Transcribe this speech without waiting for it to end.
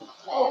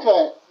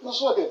Okay,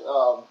 let's look at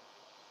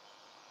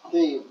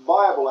the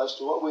Bible as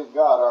to what we've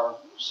got, our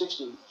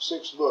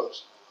 66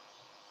 books.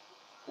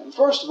 And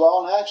first of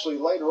all, and actually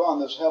later on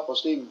this helped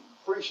us to even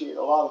appreciate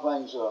a lot of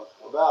things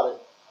about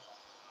it,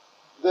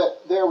 that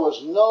there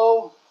was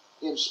no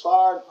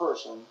inspired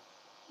person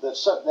that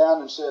sat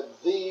down and said,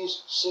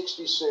 these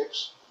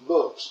 66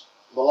 books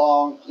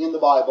belong in the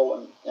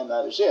Bible, and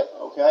that is it,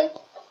 okay?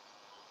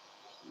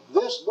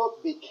 This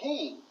book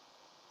became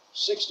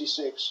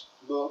 66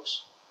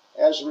 books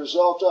as a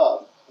result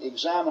of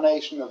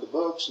examination of the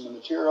books and the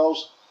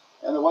materials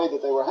and the way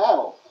that they were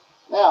handled.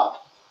 Now,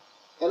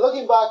 in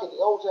looking back at the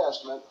Old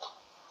Testament,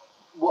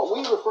 what we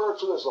refer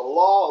to as the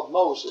Law of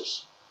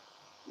Moses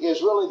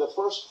is really the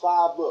first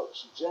 5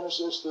 books,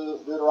 Genesis through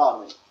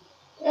Deuteronomy.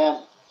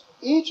 And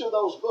each of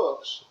those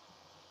books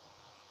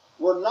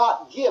were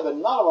not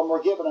given, none of them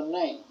were given a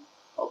name,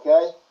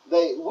 okay?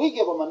 We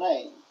give them a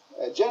name.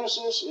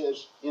 Genesis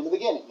is in the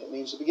beginning. It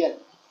means the beginning.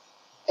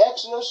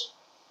 Exodus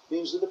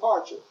means the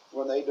departure,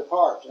 when they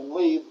depart and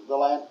leave the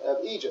land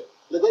of Egypt.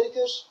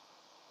 Leviticus,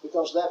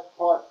 because that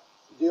part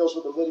deals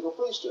with the Levitical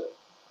priesthood.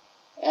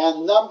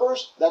 And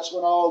Numbers, that's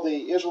when all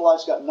the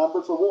Israelites got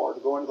numbered for war to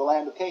go into the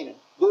land of Canaan.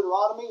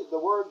 Deuteronomy, the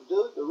word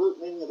Deut, the root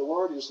meaning of the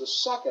word, is the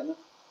second,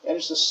 and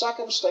it's the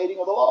second stating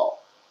of the law.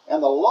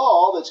 And the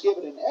law that's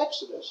given in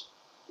Exodus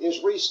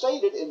is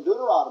restated in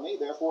Deuteronomy,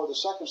 therefore the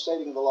second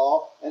stating of the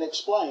law, and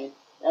explained.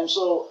 And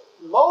so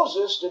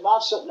Moses did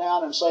not sit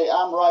down and say,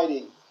 I'm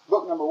writing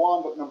book number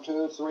 1, book number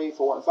 2, 3,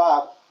 4, and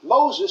 5.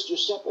 Moses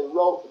just simply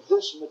wrote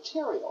this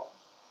material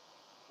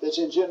that's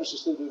in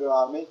Genesis through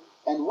Deuteronomy,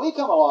 and we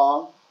come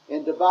along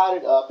and divide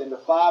it up into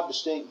 5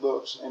 distinct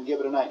books and give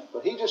it a name.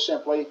 But he just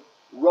simply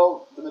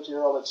wrote the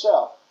material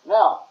itself.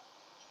 Now,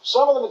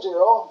 some of the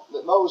material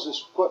that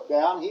Moses put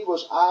down, he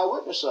was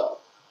eyewitness of.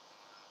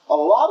 A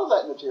lot of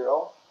that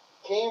material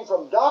came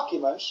from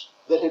documents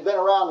that had been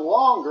around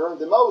longer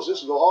than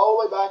Moses, go all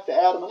the way back to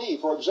Adam and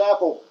Eve. For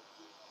example,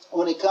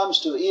 when it comes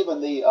to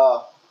even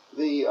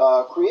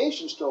the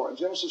creation story,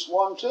 Genesis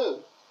 1-2,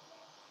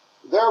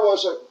 there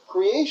was a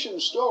creation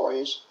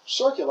stories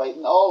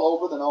circulating all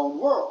over the known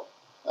world.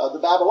 The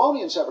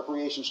Babylonians have a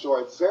creation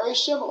story very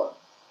similar.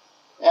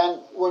 And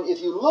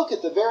if you look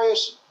at the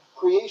various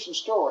creation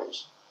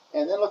stories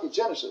and then look at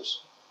Genesis,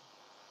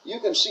 you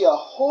can see a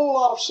whole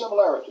lot of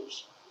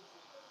similarities.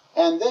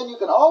 And then you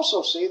can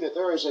also see that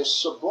there is a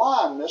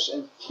sublimeness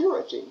and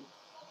purity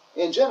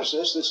in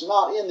Genesis that's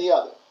not in the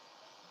other.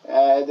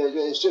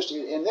 It's just,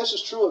 and this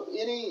is true of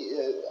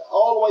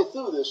all the way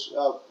through this,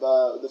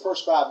 the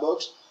first 5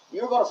 books.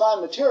 You're going to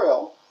find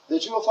material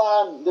that you'll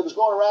find that was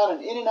going around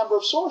in any number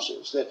of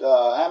sources. That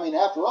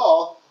after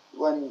all,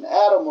 when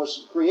Adam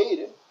was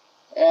created,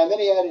 and then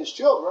he had his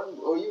children,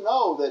 well, you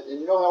know that,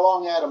 and you know how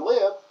long Adam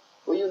lived.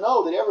 Well, you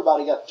know that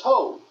everybody got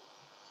told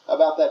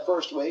about that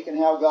first week and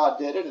how God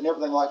did it and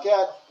everything like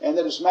that, and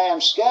that as man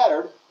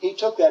scattered, he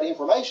took that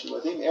information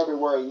with him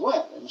everywhere he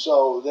went, and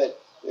so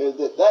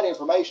that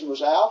information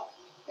was out.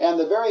 And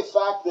the very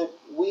fact that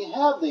we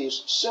have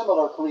these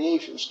similar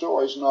creation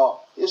stories and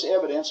all is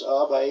evidence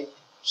of a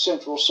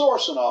central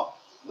source and all.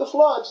 The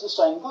flood's the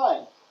same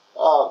thing.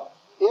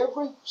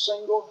 Every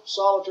single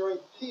solitary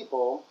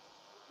people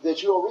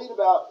that you'll read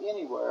about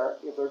anywhere,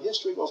 if their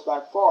history goes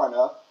back far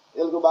enough,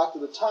 it'll go back to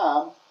the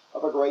time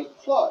of a great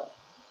flood.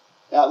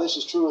 Now, this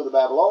is true of the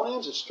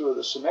Babylonians, it's true of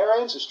the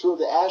Sumerians, it's true of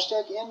the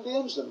Aztec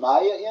Indians, the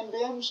Maya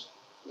Indians,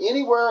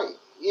 anywhere,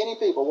 any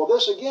people. Well,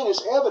 this again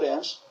is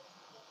evidence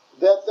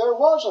that there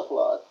was a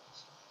flood,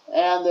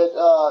 and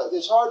that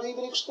it's hard to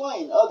even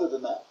explain other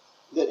than that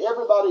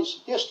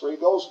everybody's history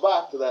goes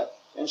back to that.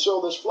 And so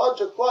this flood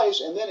took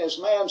place, and then as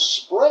man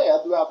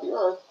spread throughout the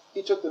earth,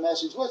 he took the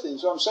message with him.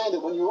 So I'm saying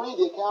that when you read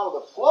the account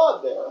of the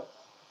flood there,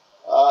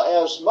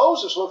 as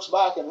Moses looks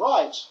back and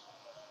writes,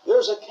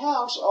 there's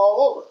accounts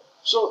all over.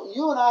 So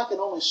you and I can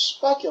only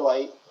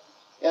speculate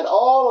at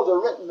all of the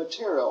written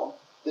material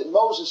that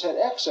Moses had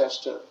access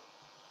to.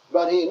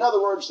 But in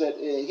other words, that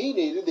he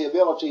needed the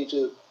ability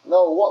to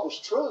know what was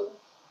true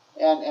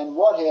and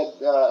what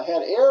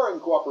had error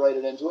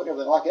incorporated into it and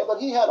everything like that. But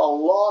he had a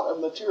lot of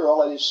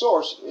material at his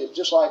source,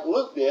 just like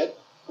Luke did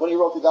when he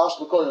wrote the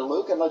Gospel according to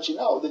Luke, and let you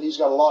know that he's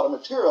got a lot of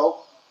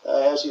material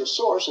as his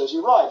source as he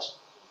writes.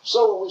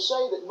 So when we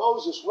say that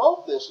Moses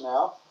wrote this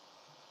now,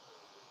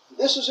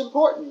 this is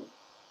important,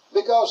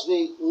 because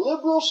the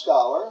liberal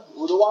scholar,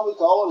 the one we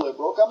call a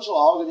liberal, comes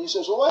along and he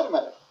says, well, wait a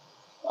minute.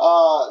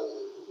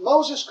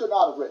 Moses could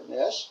not have written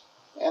this,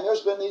 and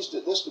there's been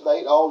this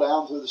debate all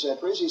down through the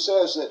centuries. He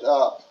says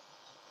that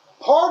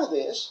part of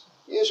this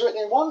is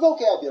written in one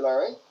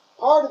vocabulary,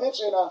 part of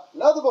it's in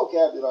another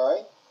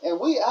vocabulary, and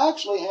we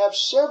actually have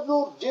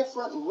several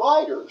different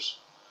writers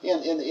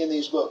in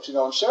these books,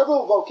 and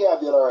several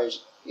vocabularies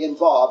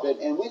involved,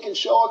 and we can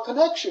show a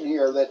connection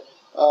here that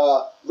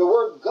the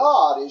word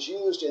God is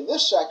used in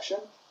this section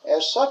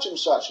as such and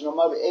such,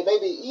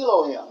 maybe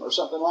Elohim or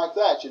something like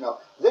that,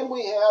 Then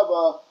we have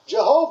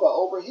Jehovah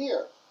over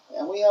here,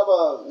 and we have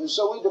and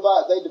so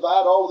they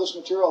divide all of this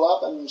material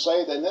up and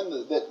say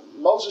that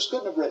Moses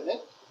couldn't have written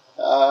it,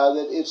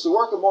 that it's the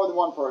work of more than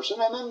one person.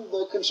 And then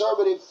the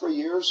conservative for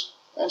years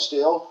and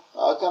still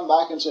come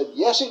back and said,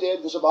 yes, he did,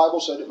 because the Bible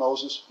said that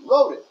Moses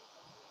wrote it.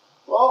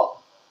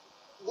 Well,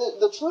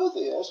 the truth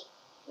is,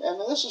 and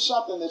this is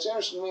something that's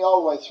interesting to me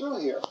all the way through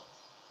here,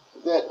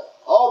 that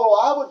although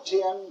I would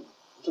tend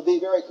to be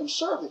very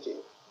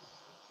conservative,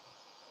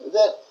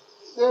 that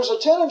there's a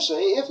tendency,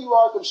 if you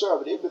are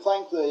conservative, to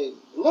think the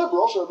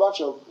liberals are a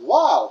bunch of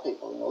wild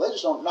people. They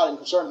just not even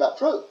concerned about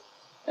truth.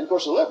 And of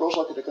course the liberals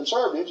look at the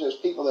conservatives as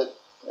people that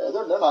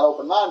they're not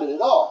open-minded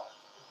at all.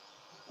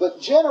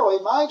 But generally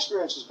my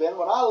experience has been,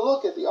 when I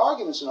look at the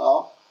arguments and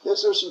all, that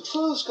there's some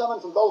truths coming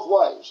from both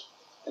ways.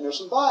 And there's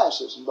some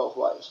biases in both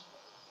ways.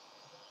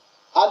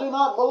 I do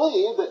not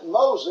believe that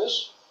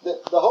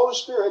that the Holy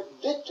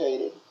Spirit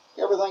dictated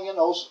everything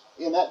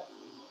in that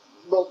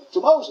book to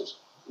Moses.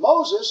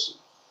 Moses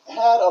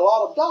had a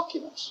lot of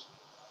documents.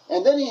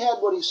 And then he had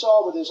what he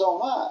saw with his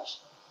own eyes.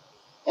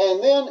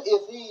 And then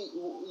if he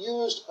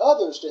used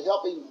others to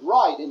help him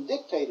write and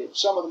dictated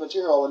some of the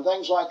material and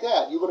things like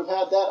that, you would have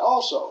had that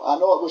also. I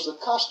know it was the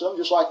custom,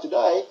 just like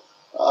today,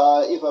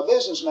 if a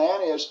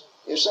businessman is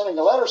sending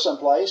a letter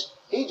someplace,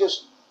 he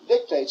just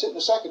dictates it, and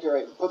the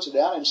secretary puts it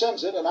down and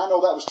sends it. And I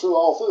know that was true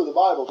all through the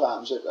Bible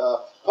times, that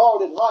Paul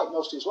didn't write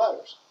most of his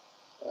letters.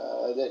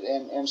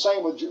 And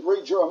same with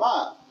read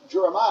Jeremiah.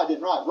 Jeremiah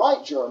didn't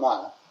write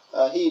Jeremiah.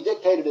 He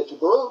dictated it to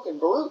Baruch,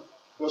 and Baruch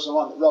was the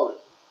one that wrote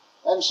it.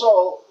 And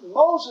so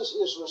Moses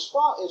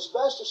it's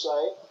best to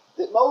say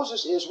that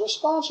Moses is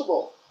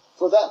responsible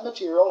for that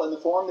material in the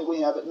form that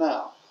we have it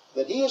now.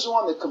 That he is the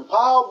one that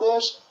compiled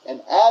this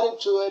and added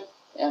to it,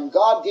 and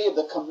God gave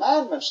the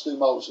commandments through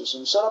Moses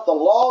and set up the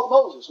law of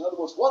Moses. In other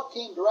words, what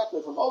came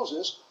directly from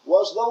Moses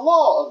was the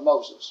law of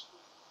Moses.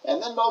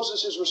 And then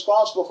Moses is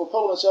responsible for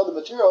pulling this other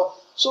material,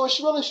 so it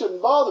really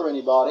shouldn't bother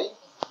anybody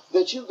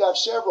that you've got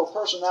several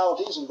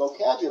personalities and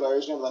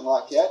vocabularies and everything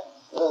like that.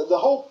 The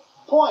whole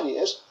point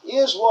is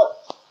what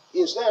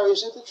is there,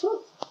 is it the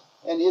truth?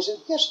 And is it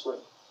history?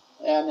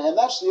 And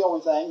that's the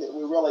only thing that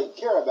we really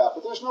care about.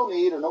 But there's no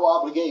need or no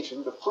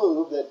obligation to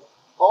prove that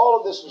all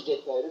of this was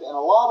dictated. And a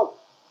lot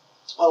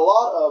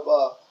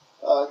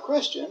of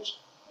Christians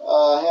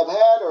have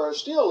had or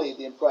still leave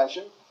the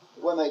impression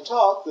when they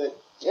talk that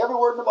every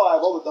word in the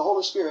Bible that the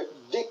Holy Spirit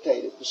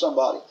dictated to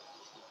somebody.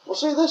 Well,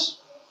 see, this,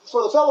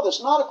 for the fellow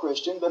that's not a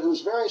Christian but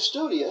who's very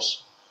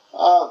studious,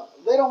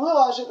 they don't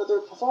realize it, but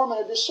they're performing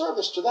a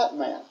disservice to that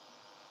man,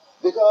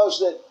 because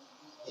that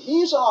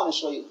he's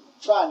honestly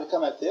trying to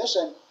come at this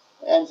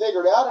and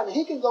figure it out, and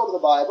he can go to the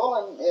Bible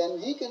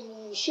and he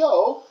can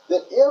show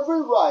that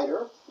every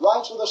writer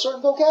writes with a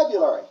certain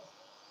vocabulary,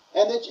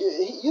 and that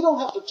you don't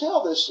have to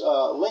tell this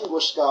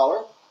linguist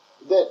scholar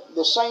that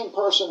the same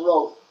person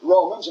wrote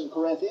Romans and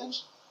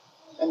Corinthians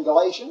and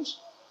Galatians.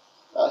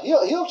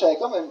 He'll take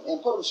them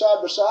and put them side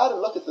by side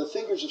and look at the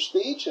figures of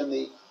speech and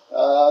the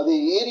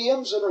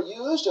idioms that are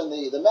used and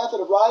the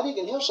method of writing,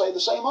 and he'll say the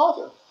same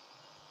author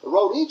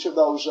wrote each of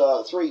those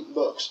 3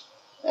 books.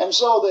 And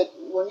so that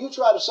when you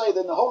try to say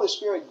that the Holy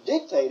Spirit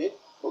dictated,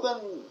 well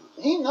then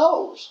he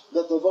knows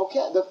that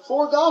the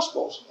 4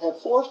 Gospels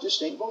have 4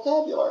 distinct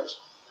vocabularies.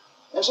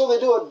 And so they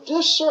do a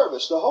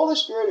disservice. The Holy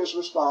Spirit is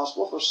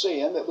responsible for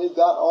seeing that we've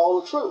got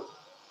all the truth.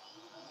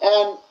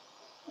 And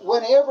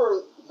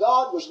whenever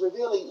God was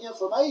revealing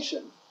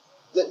information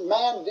that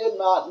man did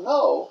not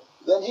know,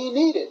 then he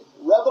needed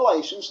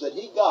revelations that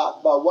he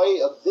got by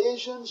way of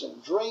visions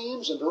and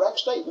dreams and direct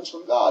statements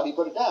from God. He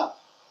put it down.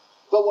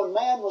 But when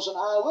man was an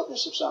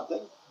eyewitness of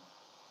something,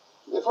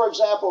 for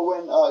example,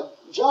 when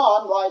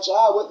John writes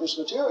eyewitness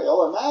material,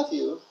 or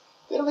Matthew,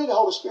 they don't need the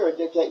Holy Spirit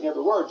dictating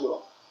every word to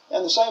them.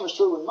 And the same is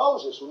true with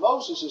Moses. When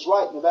Moses is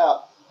writing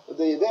about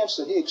the events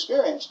that he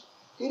experienced,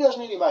 he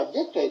doesn't need anybody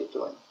to dictate it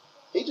to him.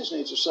 He just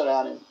needs to sit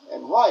down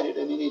and write it,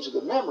 and he needs a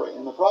good memory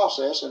in the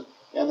process, and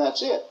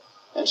that's it.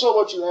 And so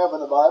what you have in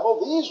the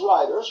Bible, these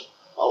writers,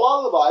 a lot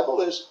of the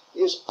Bible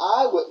is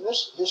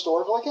eyewitness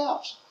historical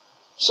accounts.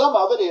 Some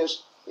of it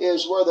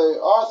is where the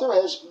author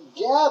has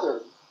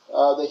gathered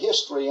the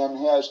history and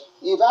has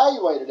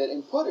evaluated it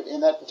and put it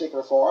in that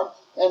particular form.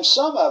 And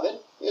some of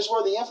it is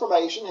where the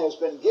information has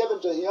been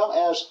given to him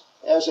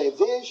as a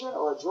vision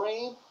or a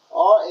dream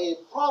or a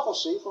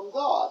prophecy from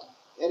God.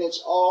 And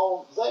it's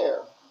all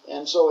there.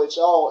 And so it's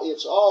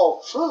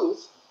all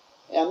truth,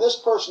 and this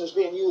person is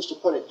being used to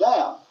put it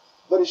down.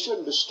 But it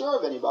shouldn't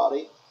disturb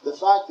anybody, the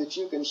fact that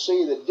you can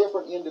see that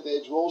different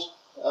individuals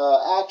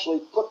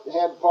actually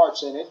had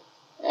parts in it,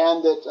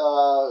 and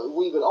that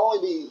we would only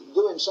be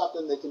doing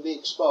something that can be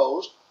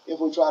exposed if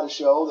we try to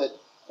show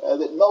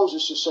that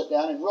Moses just sat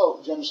down and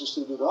wrote Genesis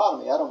through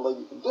Deuteronomy. I don't believe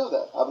you can do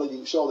that. I believe you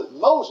can show that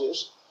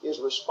Moses is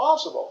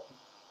responsible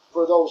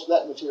for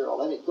that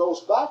material, and it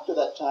goes back to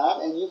that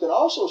time. And you can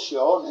also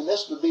show, and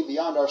this would be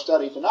beyond our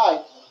study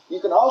tonight, you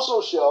can also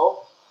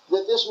show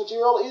that this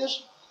material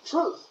is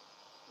truth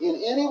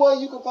in any way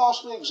you could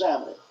possibly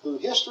examine it, through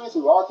history,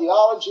 through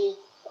archaeology,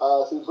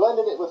 through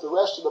blending it with the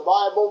rest of the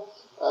Bible,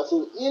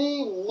 through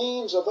any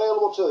means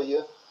available to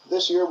you.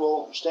 This here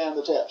will stand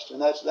the test, and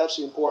that's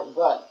the important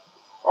thing.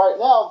 All right,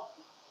 now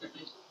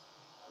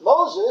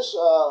Moses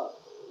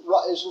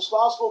is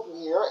responsible from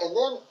here, and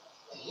then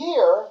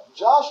here,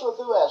 Joshua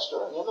through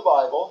Esther in the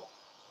Bible,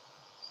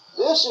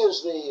 this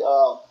is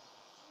the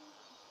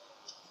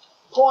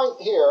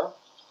point here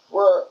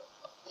where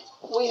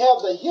we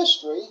have the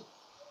history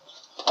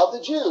of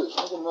the Jews.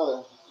 Look at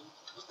another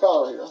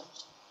color here.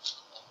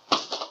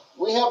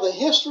 We have the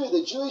history of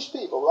the Jewish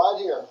people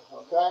right here,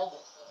 okay?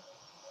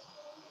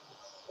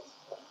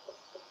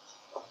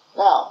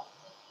 Now,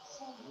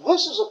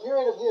 this is a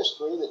period of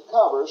history that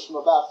covers from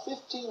about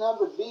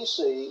 1500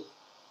 BC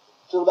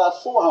to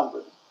about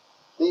 400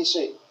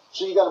 BC.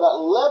 So you got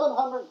about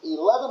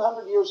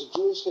 1100 years of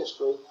Jewish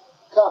history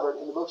covered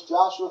in the books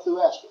Joshua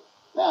through Esther.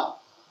 Now,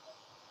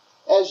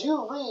 as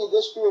you read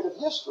this period of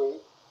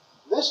history,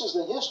 this is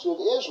the history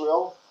of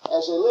Israel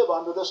as they live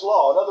under this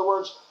law. In other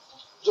words,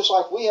 just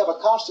like we have a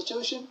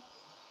constitution,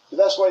 the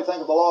best way to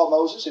think of the law of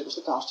Moses, it was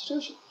the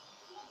Constitution.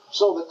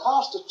 So the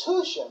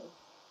Constitution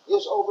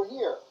is over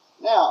here.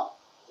 Now,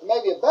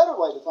 maybe a better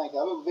way to think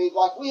of it would be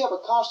like we have a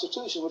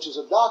Constitution, which is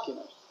a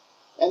document,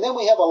 and then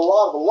we have a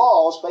lot of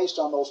laws based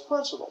on those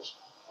principles.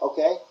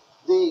 Okay?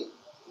 The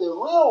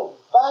real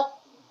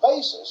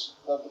basis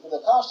of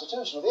the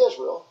Constitution of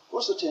Israel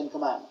was the Ten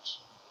Commandments.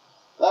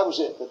 That was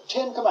it, the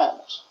Ten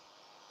Commandments.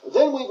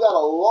 Then we've got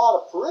a lot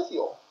of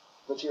peripheral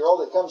material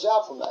that comes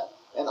out from that.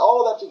 And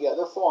all of that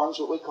together forms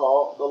what we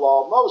call the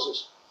Law of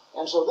Moses.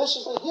 And so this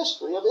is the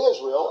history of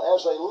Israel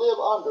as they live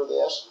under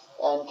this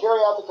and carry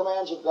out the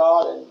commands of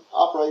God and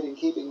operate in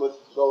keeping with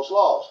those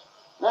laws.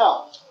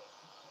 Now,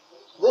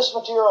 this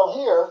material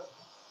here,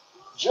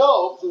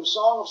 Job through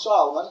Song of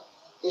Solomon,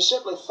 is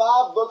simply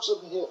 5 books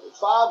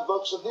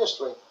of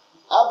history.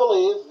 I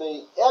believe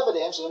the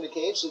evidence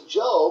indicates that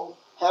Job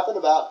happened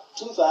about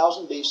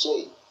 2000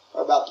 BC,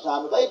 or about the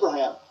time of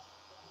Abraham.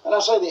 And I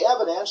say the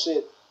evidence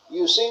that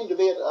you seem to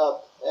be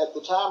at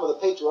the time of the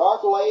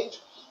patriarchal age,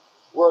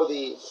 where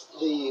the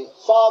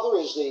father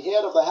is the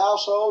head of the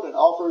household and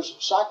offers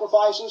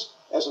sacrifices,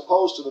 as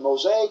opposed to the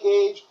Mosaic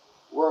age,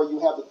 where you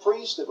have the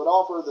priest that would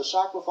offer the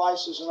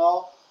sacrifices and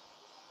all.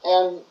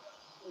 And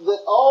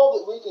that all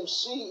that we can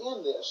see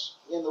in this,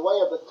 in the way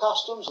of the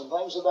customs and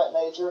things of that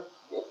nature,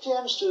 it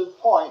tends to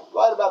point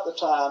right about the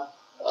time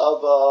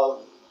of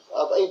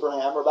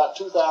Abraham, or about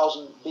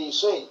 2000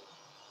 BC.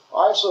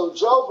 All right, so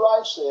Job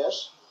writes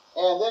this,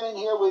 and then in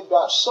here we've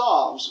got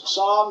Psalms.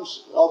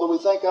 Psalms, although we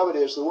think of it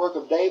as the work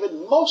of David,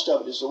 most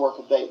of it is the work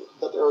of David,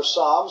 but there are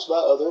Psalms by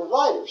other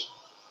writers.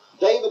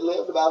 David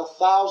lived about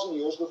 1,000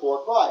 years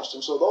before Christ,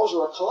 and so those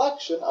are a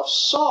collection of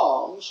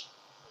Psalms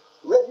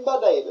written by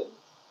David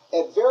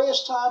at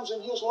various times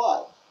in his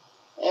life.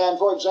 And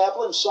for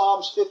example, in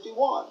Psalms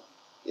 51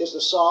 is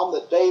the psalm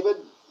that David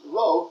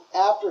wrote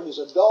after his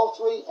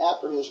adultery,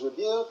 after his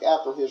rebuke,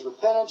 after his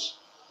repentance,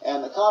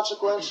 and the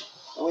consequence.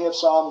 And we have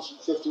Psalms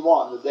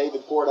 51, where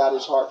David poured out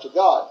his heart to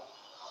God.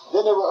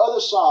 Then there were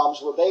other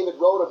Psalms where David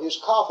wrote of his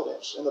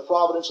confidence in the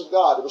providence of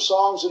God. There were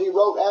songs that he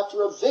wrote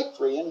after a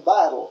victory in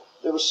battle.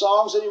 There were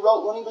songs that he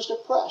wrote when he was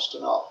depressed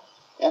and all.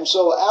 And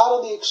so out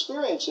of the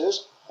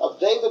experiences of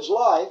David's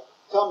life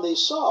come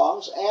these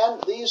songs,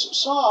 and these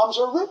psalms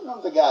are written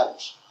under the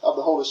guidance of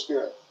the Holy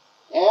Spirit.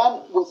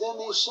 And within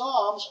these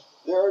psalms,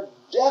 there are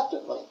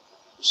definitely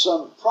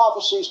some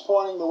prophecies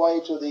pointing the way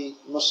to the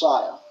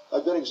Messiah.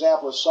 A good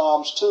example is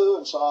Psalms 2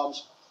 and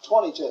Psalms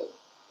 22.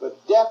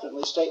 But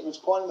definitely statements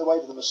pointing the way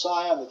to the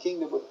Messiah and the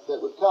kingdom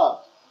that would come.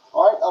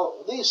 All right,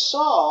 these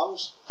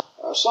psalms,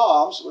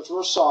 which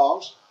were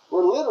songs,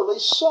 were literally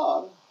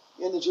sung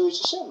in the Jewish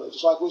assembly,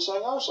 just like we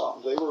sang our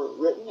songs. They were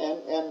written,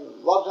 and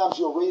a lot of times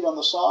you'll read on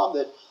the psalm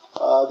that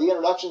the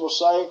introduction will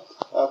say,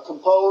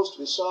 composed to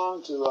be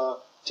sung to a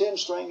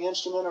 10-string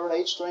instrument or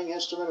an 8-string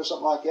instrument or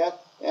something like that.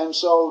 And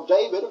so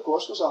David, of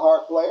course, was a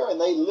harp player, and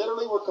they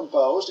literally were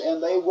composed,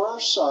 and they were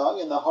sung,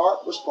 and the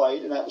harp was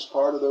played, and that was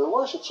part of their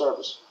worship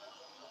service.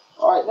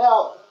 All right,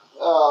 now,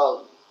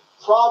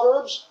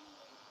 Proverbs,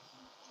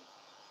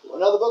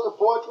 another book of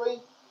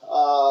poetry.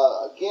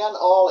 Again,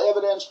 all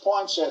evidence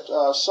points at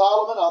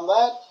Solomon on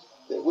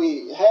that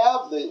we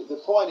have.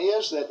 The point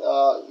is that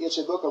it's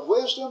a book of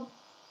wisdom.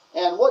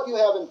 And what you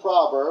have in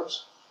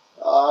Proverbs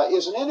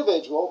is an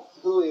individual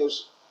who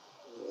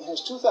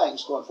has two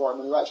things going for him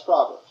when he writes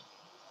Proverbs.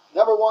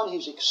 Number one,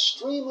 he's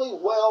extremely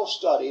well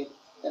studied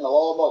in the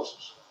law of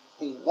Moses.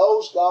 He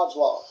knows God's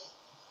law.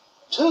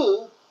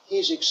 Two,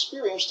 he's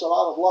experienced a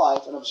lot of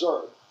life and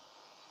observed.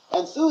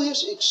 And through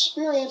his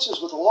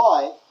experiences with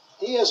life,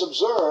 he has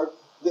observed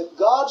that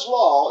God's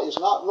law is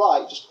not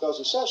right just because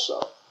he says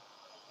so,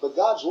 but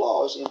God's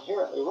law is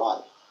inherently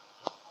right.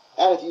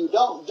 And if you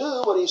don't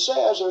do what he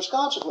says, there's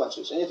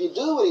consequences. And if you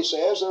do what he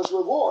says, there's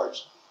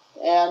rewards.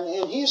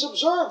 And he's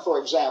observed, for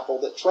example,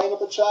 that train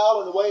up a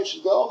child in the way it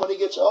should go, and when he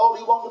gets old,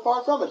 he won't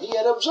depart from it. He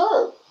had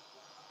observed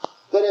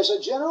that as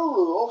a general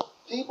rule,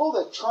 people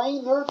that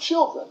train their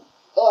children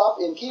up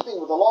in keeping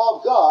with the law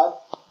of God,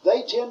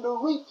 they tend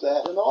to reap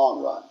that in the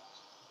long run.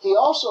 He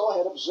also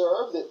had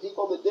observed that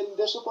people that didn't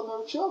discipline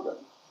their children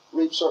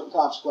reap certain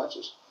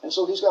consequences. And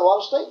so he's got a lot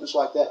of statements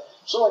like that.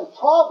 So in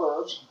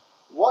Proverbs,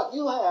 what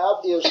you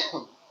have is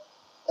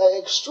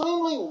an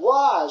extremely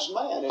wise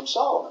man in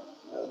Solomon.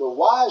 The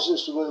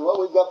wisest, well,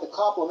 we've got the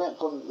compliment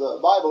from the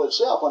Bible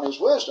itself on his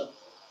wisdom,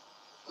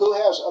 who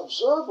has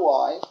observed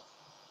life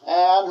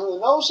and who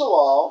knows the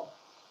law,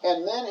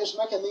 and then is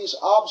making these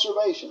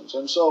observations.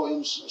 And so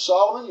in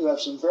Solomon, you have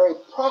some very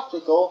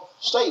practical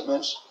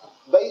statements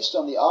based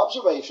on the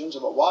observations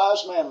of a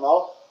wise man in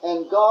law,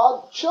 and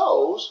God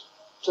chose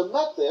to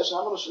make this,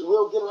 and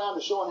we'll get around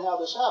to showing how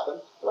this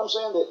happened, but I'm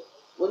saying that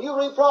when you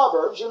read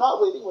Proverbs, you're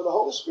not reading where the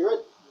Holy Spirit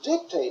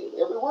dictated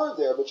every word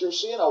there, but you're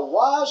seeing a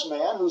wise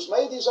man who's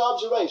made these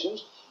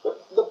observations. But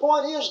the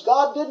point is,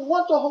 God didn't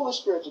want the Holy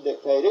Spirit to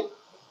dictate it.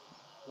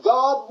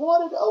 God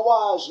wanted a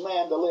wise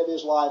man to live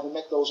his life and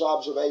make those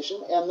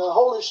observations, and the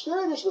Holy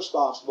Spirit is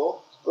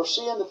responsible for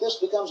seeing that this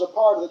becomes a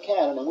part of the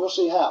canon, and we'll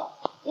see how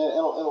in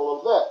a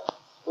little bit.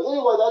 But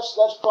anyway, that's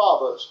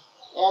Proverbs.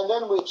 And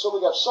then we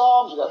got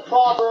Psalms, we got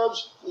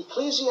Proverbs,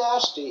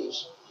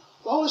 Ecclesiastes.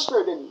 The Holy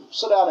Spirit didn't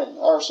sit down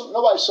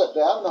nobody sat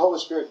down and the Holy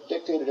Spirit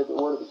dictated every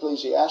word of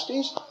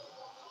Ecclesiastes.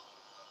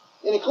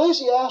 In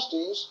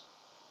Ecclesiastes,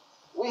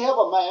 we have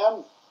a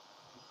man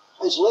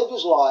who's lived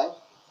his life,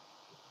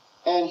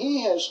 and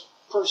he has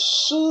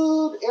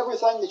pursued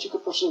everything that you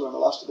could pursue in the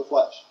lust of the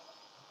flesh.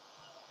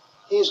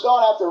 He's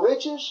gone after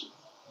riches.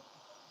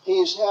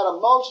 He's had a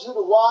multitude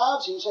of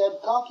wives. He's had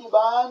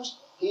concubines.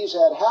 He's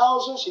had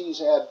houses. He's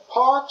had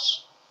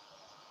parks.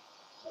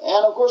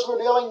 And of course, we're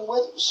dealing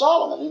with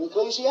Solomon in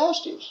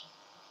Ecclesiastes.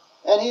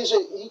 And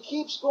he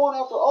keeps going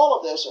after all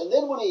of this. And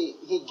then when he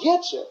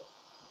gets it,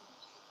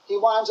 he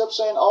winds up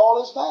saying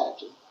all is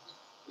vanity.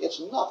 It's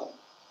nothing.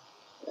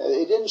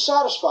 It didn't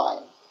satisfy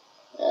him.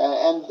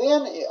 And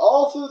then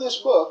all through this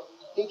book,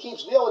 he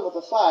keeps dealing with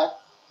the fact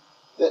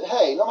that,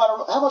 hey, no matter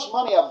how much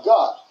money I've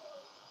got,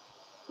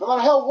 no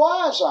matter how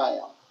wise I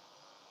am,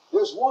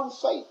 there's one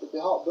fate that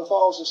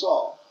befalls us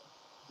all.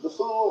 The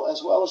fool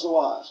as well as the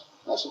wise.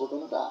 That's what we're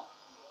going to die.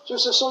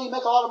 So you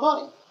make a lot of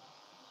money.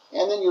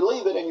 And then you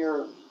leave it and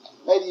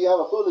maybe you have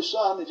a foolish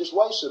son that just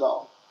wastes it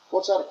all.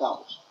 What's that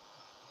accomplish?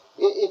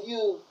 If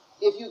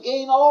you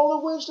gain all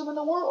the wisdom in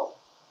the world,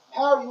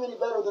 how are you any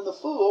better than the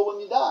fool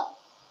when you die?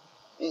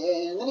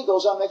 And then he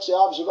goes on and makes the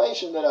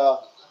observation that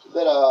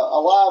a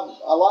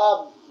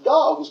live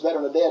dog is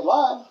better than a dead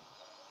lion.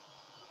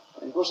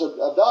 And of course,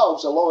 a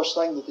dog's the lowest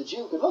thing that the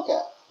Jew can look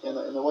at in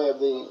the way of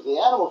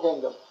the animal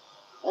kingdom.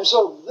 And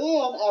so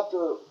then,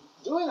 after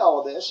doing all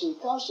of this, he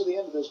comes to the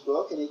end of this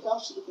book, and he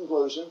comes to the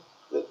conclusion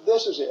that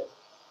this is it.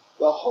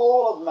 The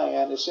whole of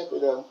man is simply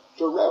to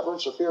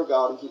reverence or fear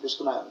God and keep His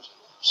commandments.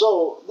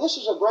 So this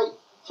is a great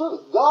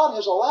truth. God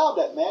has allowed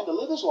that man to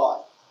live his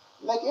life,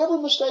 make every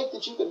mistake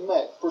that you can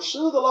make,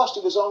 pursue the lust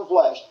of his own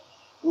flesh,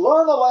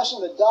 learn a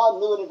lesson that God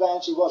knew in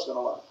advance he was going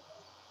to learn.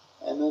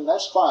 And then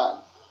that's fine.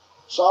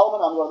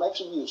 Solomon, I'm going to make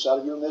some use out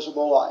of your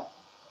miserable life.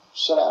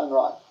 Sit down and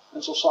write.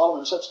 And so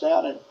Solomon sits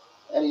down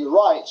and he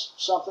writes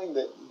something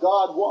that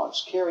God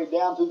wants carried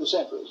down through the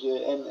centuries.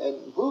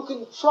 And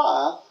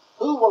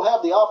who will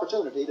have the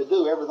opportunity to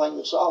do everything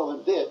that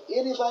Solomon did?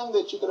 Anything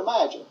that you could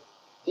imagine.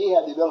 He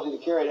had the ability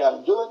to carry it out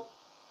and do it.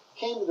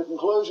 Came to the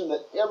conclusion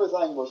that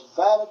everything was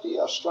vanity,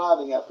 a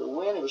striving after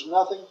wind. It was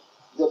nothing,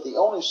 that the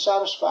only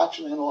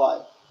satisfaction in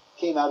life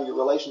came out of your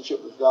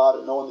relationship with God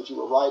and knowing that you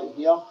were right in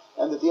Him,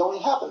 and that the only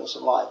happiness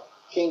in life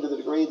came to the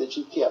degree that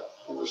you kept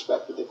in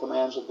respect to the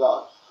commands of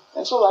God.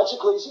 And so that's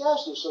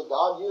Ecclesiastes. So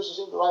God uses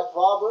him to write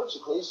Proverbs,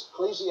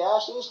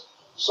 Ecclesiastes,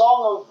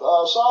 Song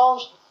of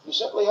Songs. You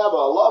simply have a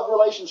love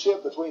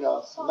relationship between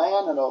a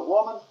man and a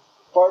woman.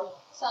 Pardon?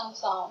 Song of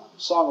Songs.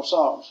 Song of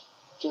Songs.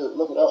 To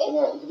look it up in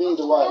there. It could be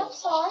either way. I'm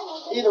sorry.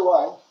 Either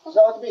way.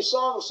 Now it could be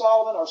Song of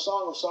Solomon or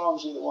Song of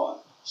Songs, either one.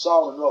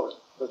 Solomon wrote it,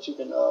 but you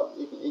can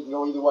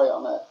go either way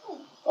on that.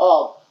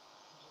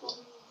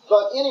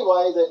 But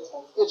anyway, that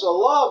it's a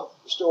love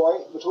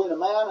story between a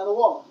man and a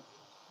woman.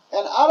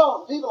 And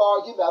people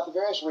argue about the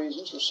various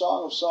reasons for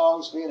Song of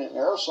Songs being in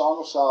there, or Song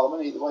of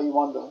Solomon, either way you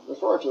wanted to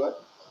refer to it.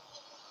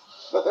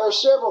 But there are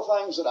several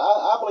things that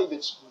I believe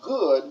it's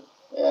good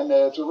and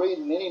to read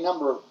in any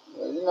number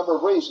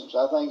of reasons.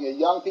 I think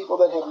young people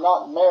that have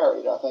not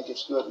married, I think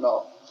it's good and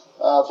all.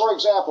 For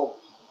example,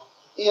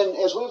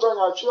 as we bring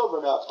our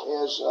children up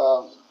as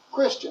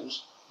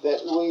Christians, that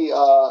we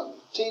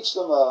teach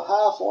them a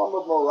high form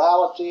of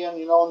morality,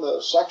 and and the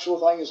sexual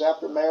thing is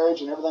after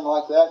marriage and everything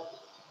like that.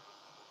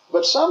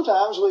 But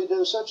sometimes we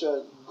do such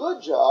a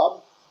good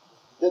job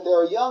that there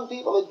are young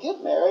people that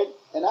get married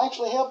and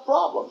actually have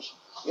problems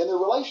in their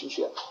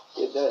relationship.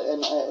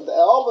 And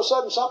all of a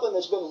sudden something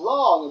that's been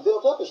wrong and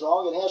built up as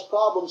wrong, it has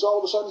problems all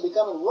of a sudden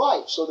becoming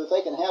right so that they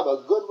can have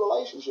a good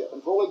relationship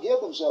and fully give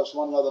themselves to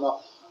one another.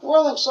 Now,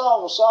 where I think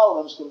Song of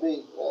Solomon's can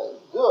be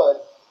good,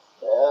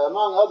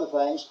 among other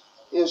things,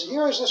 is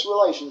here is this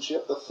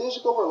relationship, the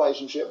physical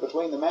relationship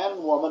between the man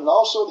and woman, and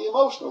also the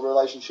emotional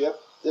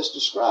relationship that's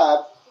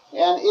described,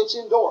 and it's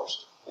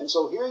endorsed. And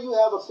so here you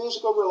have a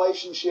physical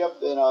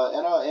relationship and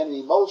an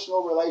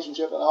emotional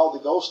relationship and all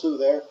that goes through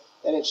there,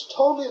 and it's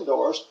totally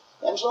endorsed.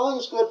 And so I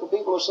think it's good for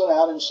people to sit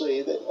down and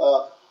see that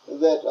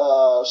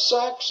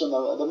sex and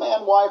the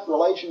man-wife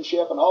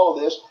relationship and all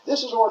of this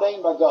is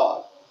ordained by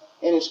God.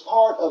 and it's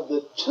part of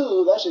the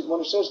two. That's it.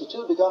 When it says the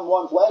two become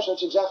one flesh,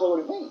 that's exactly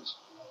what it means.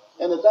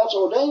 And that's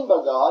ordained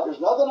by God.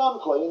 There's nothing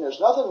unclean. There's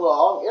nothing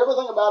wrong.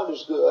 Everything about it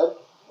is good.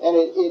 And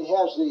it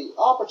has the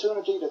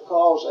opportunity to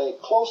cause a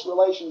close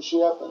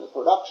relationship and the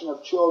production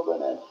of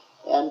children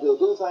and to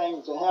do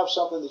things, to have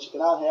something that you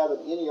cannot have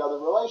in any other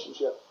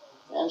relationship.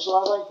 And so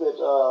I think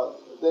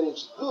that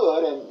it's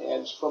good, and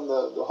it's from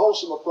the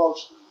wholesome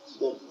approach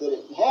that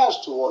it has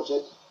towards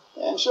it,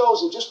 and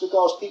shows that just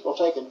because people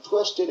take and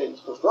twist it and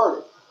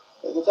pervert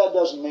it, that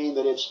doesn't mean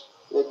that it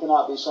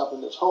cannot be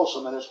something that's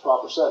wholesome in its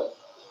proper setting.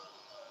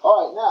 All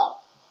right, now,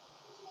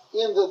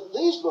 in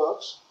these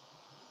books,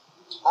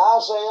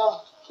 Isaiah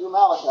through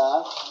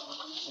Malachi,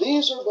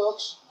 these are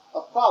books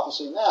of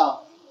prophecy.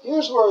 Now,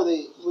 here's where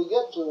we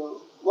get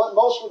to what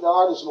most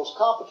regard as the most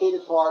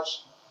complicated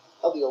parts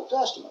of the Old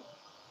Testament.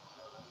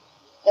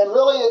 And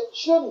really, it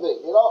shouldn't be.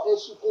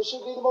 It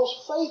should be the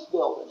most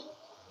faith-building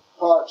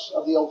parts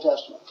of the Old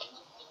Testament.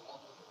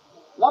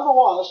 Number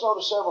one, let's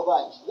notice several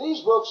things.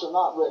 These books are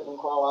not written in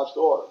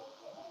chronological order.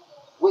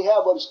 We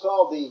have what is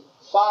called the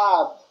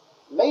 5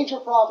 major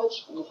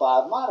prophets and the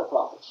 5 minor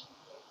prophets.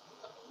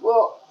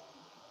 Well,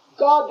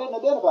 God didn't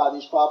identify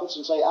these prophets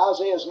and say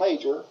Isaiah's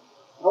major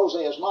and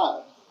Hosea's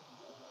minor.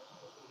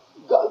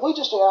 We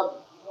just have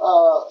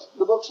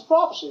the books of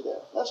prophecy there.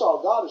 That's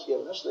all God has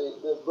given us,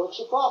 the books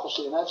of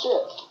prophecy, and that's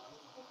it.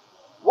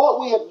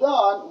 What we have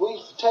done,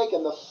 we've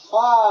taken the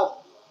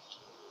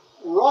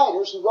 5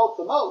 writers who wrote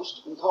the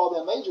most and called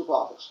them major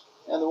prophets,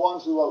 and the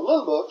ones who wrote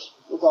little books,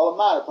 we call them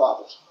minor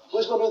prophets. We're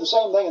just going to do the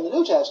same thing in the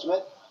New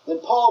Testament. Then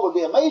Paul would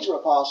be a major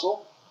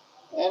apostle,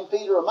 and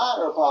Peter a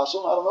minor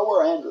apostle. I don't know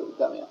where Andrew would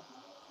come in.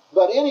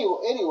 But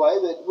anyway,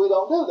 that we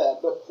don't do that.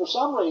 But for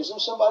some reason,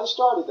 somebody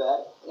started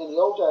that in the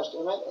Old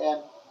Testament,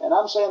 and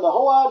I'm saying the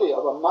whole idea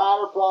of a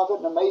minor prophet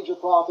and a major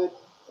prophet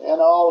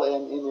and all,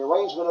 and in the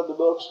arrangement of the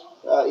books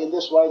in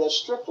this way, that's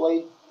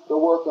strictly the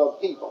work of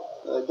people.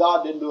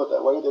 God didn't do it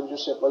that way. They were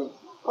just simply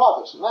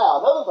prophets.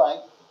 Now, another thing,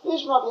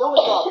 these are not the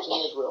only prophets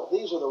in Israel.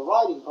 These are the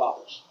writing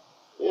prophets.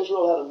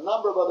 Israel had a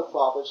number of other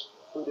prophets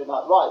who did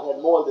not write,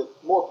 had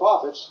more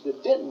prophets that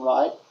didn't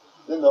write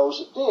than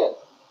those that did.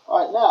 All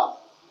right, now,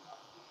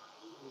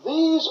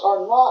 these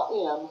are not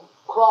in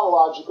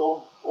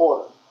chronological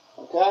order,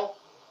 okay?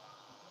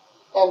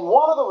 And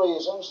one of the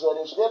reasons that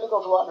it's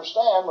difficult to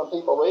understand when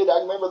people read,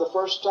 I remember the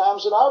first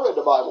times that I read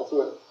the Bible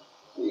through.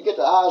 You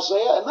get to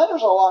Isaiah, and then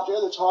there's a lot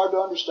there that's hard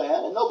to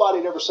understand, and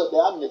nobody had ever sat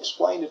down and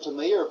explained it to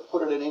me or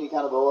put it in any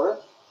kind of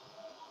order.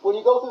 When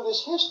you go through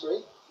this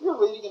history, you're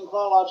reading in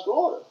chronological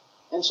order.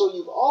 And so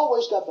you've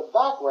always got the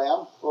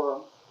background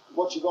for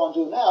what you're going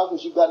to do now,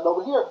 because you've got it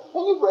over here.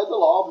 And you've read the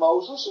law of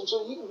Moses, and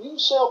so you can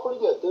sail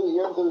pretty good through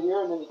here,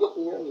 and then you get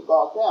to here and you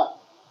bog down.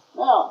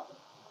 Now,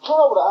 turn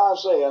over to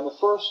Isaiah in the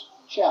first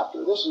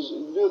chapter. You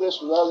can do this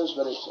with others,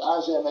 but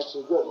Isaiah makes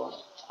a good one.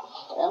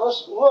 And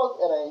let's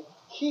look at a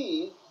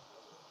key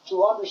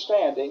to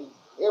understanding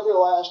every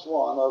last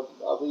one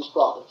of these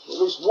prophets. At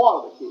least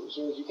one of the keys.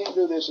 You can't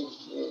do this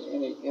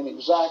in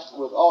exact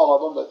with all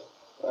of them,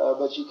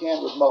 but you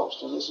can with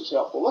most, and this is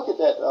helpful. Look at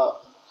that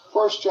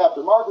first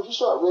chapter. Mark, would you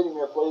start reading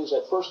there, please,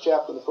 that first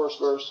chapter, the first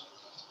verse.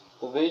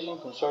 The vision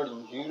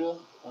concerning Judah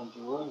and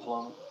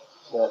Jerusalem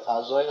that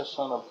Isaiah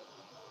son of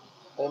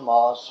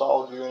Amoz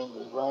saw during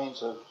the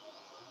reigns of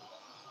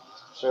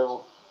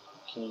several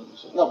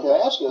kings. Okay,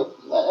 that's good.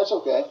 That's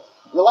okay.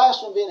 The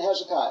last one being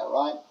Hezekiah,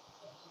 right?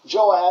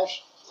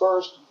 Joash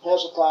first,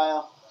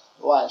 Hezekiah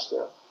last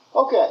there.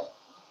 Okay,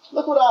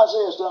 look what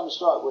Isaiah's done to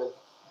start with.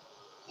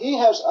 He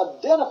has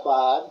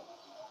identified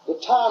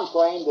the time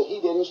frame that he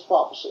did his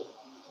prophecy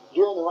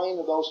during the reign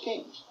of those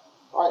kings.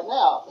 All right,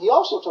 now, he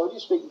also told you,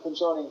 speaking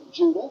concerning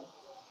Judah,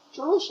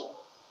 Jerusalem.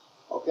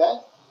 Okay?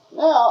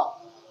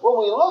 Now, when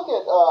we look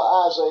at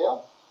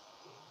Isaiah,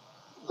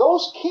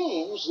 those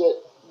kings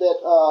that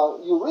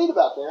you read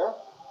about there,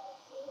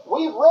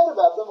 we've read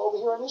about them over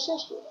here in this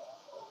history.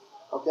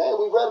 Okay?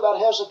 We've read about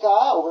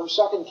Hezekiah over in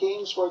 2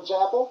 Kings, for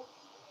example.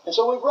 And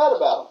so we've read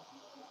about them.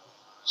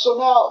 So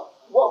now,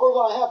 what we're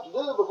going to have to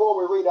do before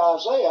we read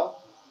Isaiah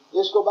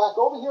is go back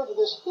over here to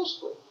this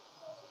history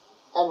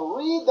and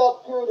read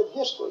that period of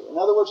history. In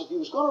other words, if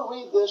you was going to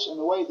read this in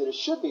the way that it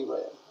should be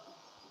read,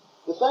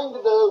 the thing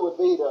to do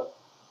would be to,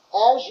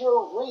 as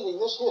you're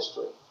reading this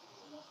history,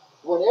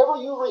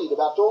 whenever you read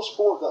about those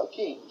 4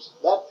 kings,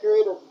 that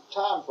period of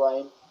time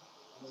frame,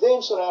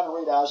 then sit down and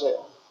read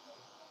Isaiah.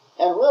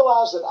 And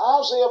realize that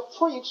Isaiah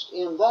preached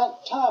in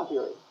that time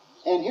period.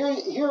 And here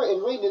in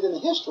reading it in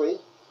the history,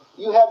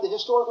 you have the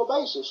historical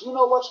basis. You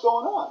know what's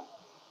going on.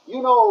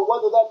 You know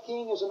whether that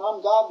king is an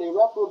ungodly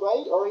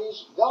reprobate or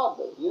he's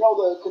godly. You know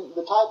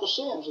the type of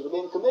sins that are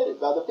being committed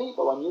by the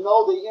people. And you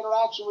know the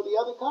interaction with the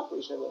other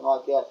countries and everything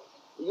like that.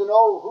 You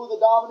know who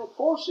the dominant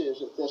force is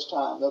at this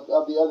time of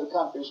the other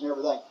countries and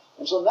everything.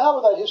 And so now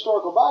with that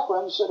historical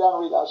background, you sit down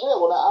and read Isaiah.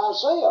 Well, now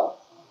Isaiah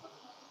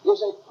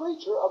is a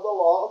preacher of the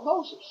law of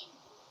Moses.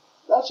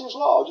 That's his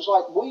law. Just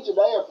like we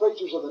today are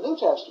preachers of the New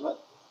Testament,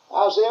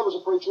 Isaiah was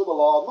a preacher of the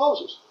law of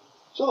Moses.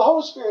 So the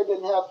Holy Spirit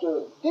didn't have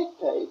to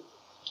dictate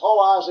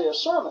all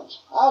Isaiah's sermons.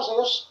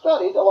 Isaiah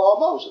studied the law of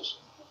Moses.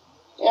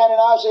 And in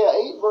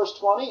Isaiah 8, verse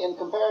 20, in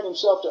comparing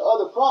himself to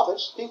other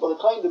prophets, people that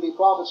claimed to be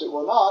prophets that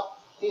were not,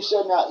 he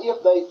said, now,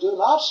 if they do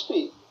not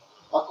speak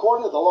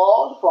according to the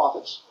law of the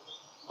prophets,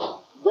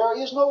 there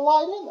is no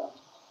light in them.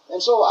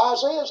 And so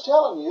Isaiah is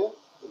telling you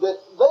that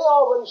they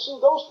already see,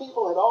 those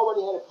people had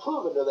already had it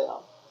proven to them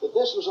that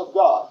this was of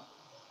God.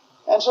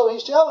 And so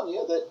he's telling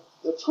you that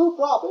the true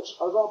prophets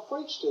are going to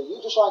preach to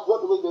you, just like what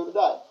do we do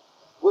today?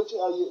 We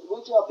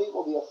tell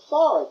people the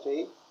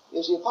authority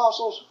is the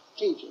apostles'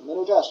 teaching, the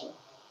New Testament.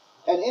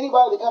 And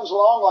anybody that comes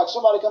along, like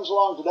somebody comes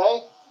along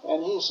today,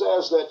 and he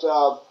says that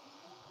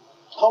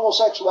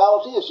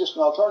homosexuality is just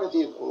an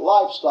alternative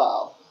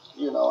lifestyle,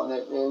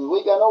 and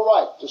we got no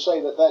right to say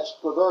that that's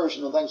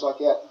perversion and things like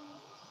that.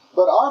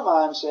 But our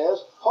mind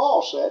says,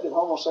 Paul said that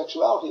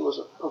homosexuality was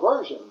a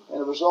perversion and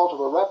a result of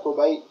a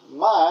reprobate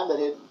mind that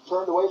had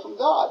turned away from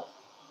God.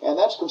 And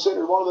that's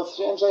considered one of the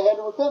sins they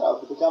had to repent of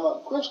to become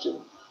a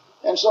Christian.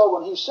 And so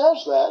when he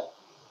says that,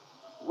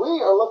 we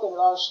are looking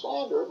at our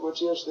standard,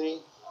 which is the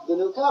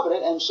New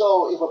Covenant. And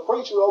so if a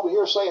preacher over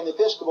here, say in the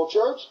Episcopal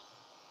Church,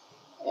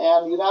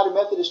 and the United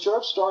Methodist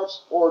Church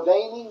starts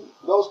ordaining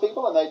those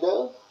people, and they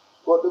do,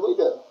 what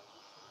do?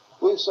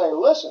 We say,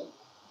 listen,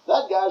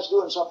 that guy's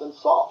doing something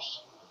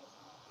false.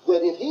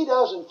 That if he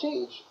doesn't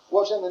teach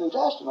what's in the New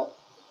Testament,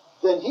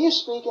 then he's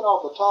speaking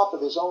off the top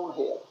of his own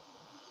head.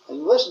 And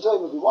you listen to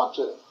him if you want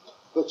to,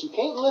 but you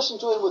can't listen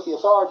to him with the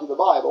authority of the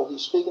Bible.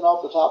 He's speaking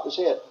off the top of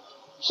his head.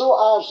 So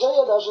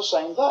Isaiah does the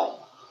same thing.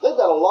 They've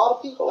got a lot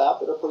of people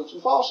out that are preaching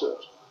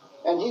falsehoods.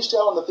 And he's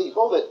telling the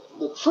people that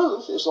the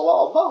truth is the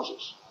law of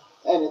Moses.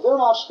 And if they're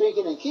not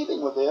speaking and keeping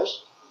with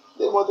this,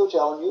 then what they're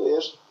telling you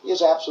is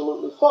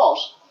absolutely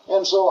false.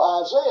 And so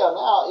Isaiah,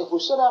 now, if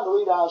we sit down to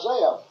read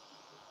Isaiah,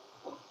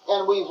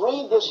 and we've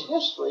read this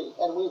history,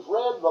 and we've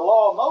read the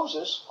law of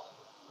Moses,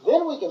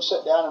 then we can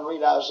sit down and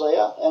read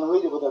Isaiah and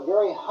read it with a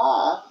very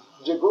high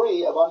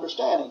degree of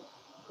understanding.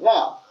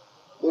 Now,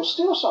 there's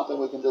still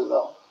something we can do,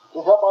 though,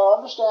 to help our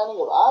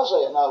understanding of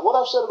Isaiah. Now, what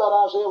I've said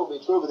about Isaiah will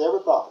be true with every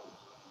prophet.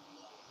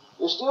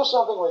 There's still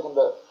something we can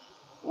do.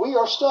 We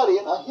are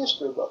studying a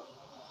history book,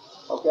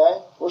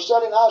 okay? We're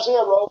studying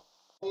Isaiah wrote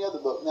any other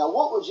book. Now,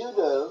 what would you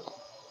do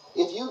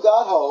if you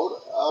got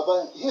hold of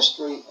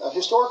a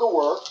historical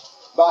work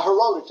by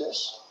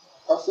Herodotus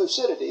or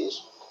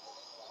Thucydides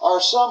or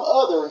some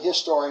other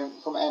historian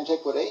from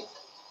antiquity,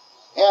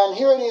 and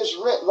here it is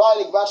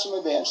writing about some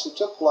events that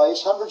took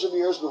place hundreds of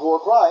years before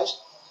Christ,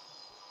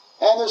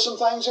 and there's some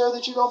things there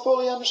that you don't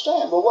fully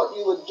understand. Well, what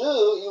you would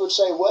do, you would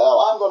say,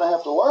 well, I'm going to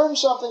have to learn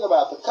something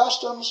about the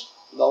customs,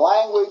 the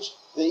language,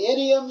 the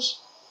idioms,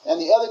 and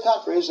the other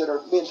countries that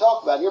are being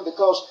talked about here,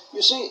 because,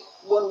 you see,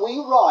 when we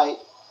write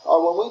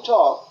or when we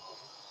talk,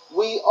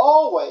 we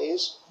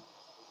always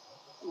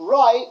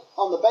write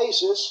on the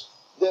basis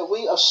that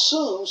we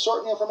assume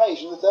certain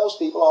information that those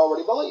people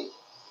already believe.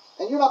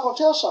 And you're not going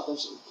to tell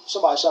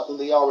somebody something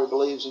that he already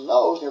believes and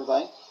knows and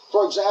everything.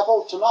 For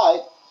example,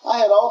 tonight, I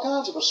had all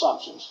kinds of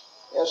assumptions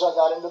as I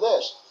got into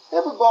this.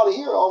 Everybody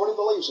here already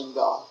believes in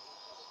God.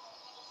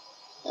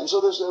 And so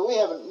there's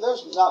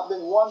not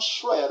been one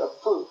shred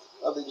of proof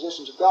of the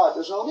existence of God.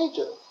 There's no need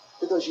to,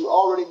 because you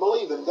already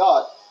believe in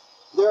God.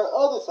 There are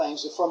other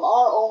things that from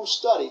our own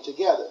study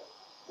together,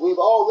 we've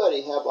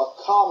already have a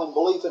common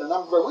belief in a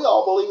number of, we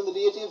all believe in the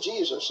deity of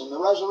Jesus and the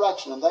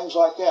resurrection and things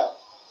like that.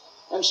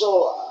 And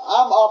so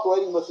I'm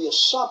operating with the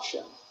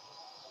assumption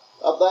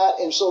of that.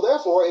 And so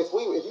therefore, if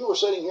you were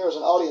sitting here as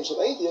an audience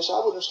of atheists, I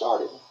wouldn't have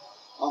started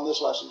on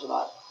this lesson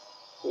tonight.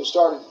 We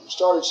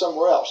started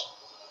somewhere else.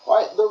 All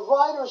right, the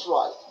writers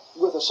write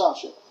with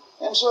assumption.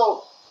 And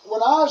so when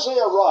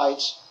Isaiah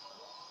writes,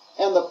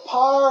 and the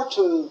power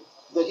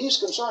that he's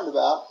concerned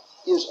about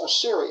is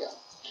Assyria,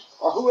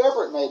 or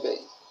whoever it may be,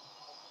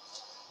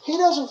 he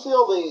doesn't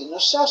feel the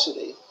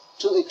necessity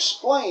to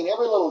explain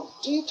every little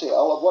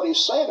detail of what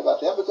he's saying about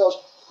them, because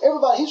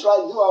everybody he's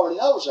writing to already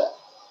knows that.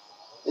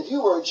 If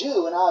you were a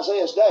Jew in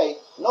Isaiah's day,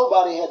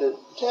 nobody had to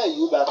tell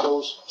you about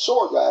those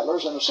sword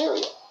rattlers in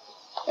Assyria,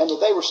 and that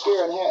they were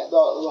scaring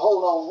the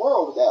whole known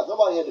world to death.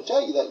 Nobody had to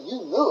tell you that.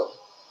 You knew it,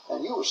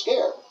 and you were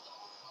scared.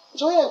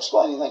 So he didn't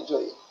explain anything to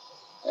you.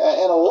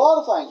 And a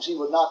lot of things he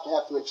would not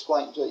have to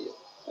explain to you.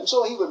 And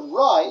so he would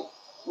write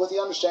with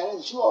the understanding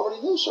that you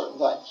already knew certain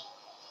things.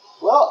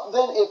 Well,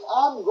 then if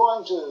I'm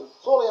going to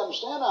fully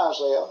understand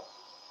Isaiah,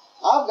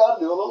 I've got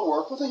to do a little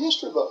work with the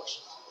history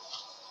books.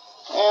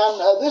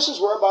 And this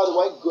is where, by the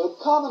way, good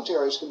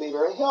commentaries can be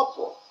very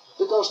helpful.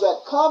 Because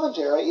that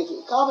commentator,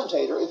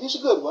 if he's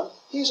a good one,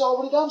 he's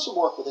already done some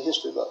work with the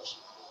history books.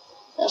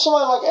 And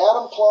somebody like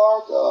Adam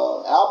Clark,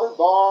 Albert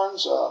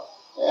Barnes,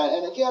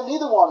 and again,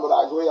 neither one would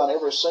I agree on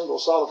every single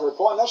solitary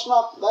point. That's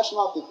not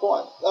the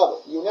point of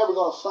it. You're never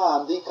going to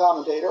find the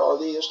commentator or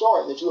the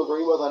historian that you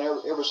agree with on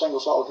every single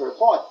solitary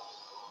point.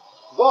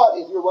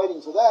 But if you're waiting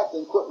for that,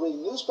 then quit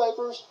reading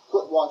newspapers,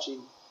 quit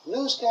watching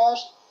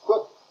newscasts,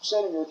 quit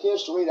sending your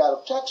kids to read out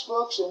of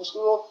textbooks in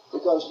school,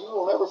 because you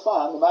will never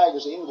find the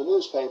magazine or the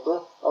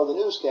newspaper or the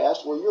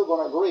newscast where you're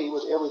going to agree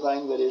with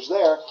everything that is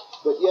there,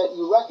 but yet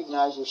you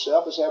recognize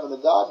yourself as having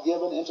the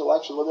God-given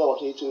intellectual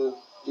ability to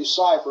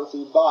decipher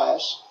through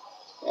bias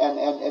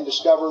and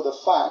discover the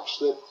facts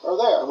that are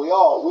there. And we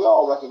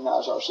all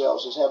recognize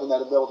ourselves as having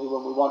that ability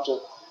when we want to.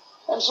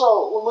 And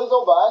so when we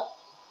go back,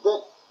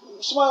 that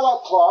somebody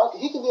like Clark,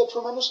 he can be a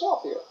tremendous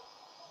help here.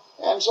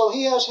 And so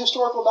he has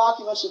historical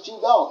documents that you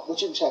don't, but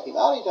you can check him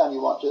out anytime you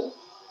want to.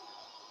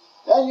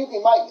 And you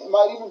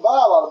might even buy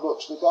a lot of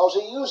books because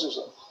he uses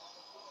them.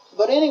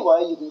 But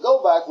anyway, you can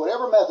go back,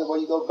 whatever method,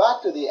 where you go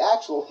back to the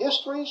actual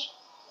histories,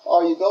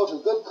 or you go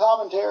to good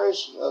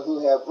commentaries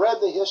who have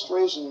read the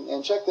histories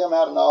and check them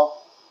out and all.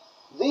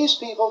 These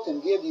people can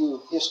give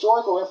you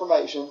historical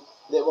information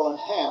that will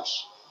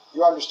enhance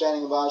your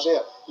understanding of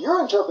Isaiah. Your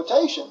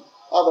interpretation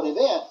of an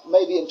event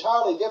may be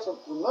entirely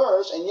different from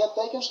theirs, and yet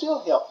they can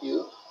still help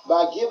you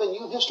by giving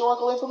you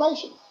historical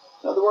information.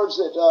 In other words,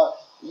 that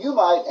you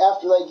might,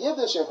 after they give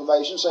this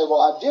information, say,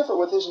 well, I differ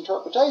with his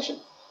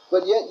interpretation,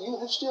 but yet you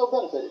have still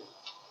benefited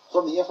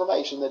from the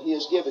information that he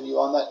has given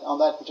you on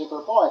that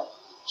particular point.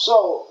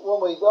 So when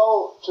we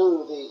go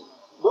to the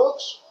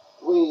books,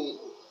 we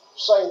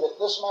say that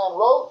this man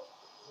wrote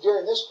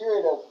during this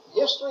period of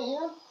history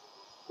here.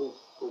 We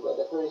read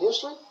that period of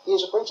history.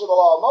 He's a preacher of the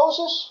law of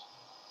Moses,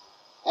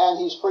 and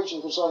he's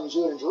preaching concerning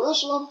Judah and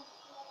Jerusalem.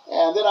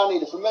 And then I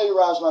need to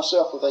familiarize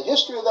myself with the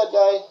history of that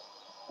day,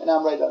 and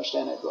I'm ready to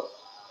understand that book.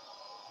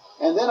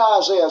 And then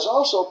Isaiah is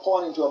also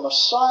pointing to a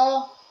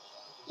Messiah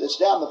that's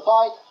down the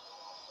pike,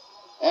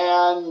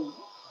 and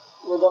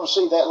we're going to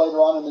see that later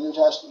on in the New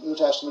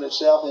Testament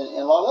itself, and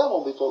a lot of that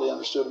won't be fully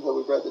understood until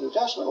we've read the New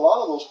Testament. A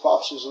lot of those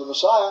prophecies of the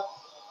Messiah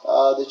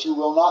that you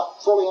will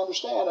not fully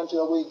understand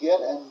until we get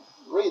and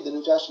read the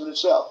New Testament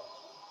itself.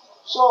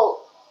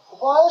 So,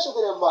 why is it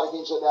that everybody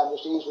can sit down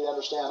just to easily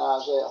understand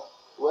Isaiah?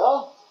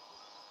 Well,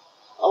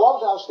 a lot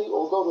of times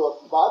people will go to a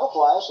Bible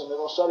class and they're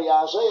going to study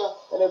Isaiah,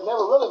 and they've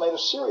never really made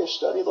a serious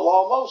study of the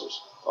law of Moses,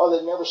 or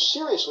they've never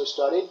seriously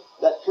studied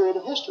that period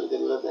of history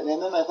that he lived in. And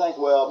then they think,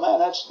 well,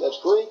 man, that's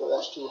Greek, or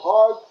that's too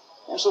hard.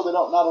 And so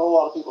not a whole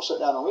lot of people sit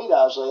down and read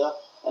Isaiah,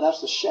 and that's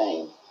the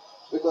shame,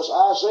 because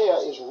Isaiah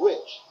is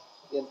rich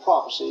in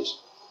prophecies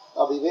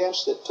of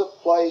events that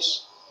took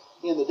place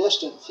in the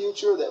distant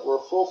future that were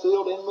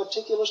fulfilled in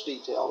meticulous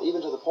detail,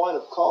 even to the point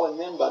of calling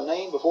men by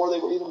name before they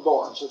were even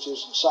born, such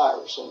as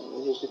Cyrus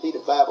and his defeat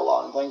of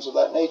Babylon and things of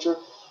that nature,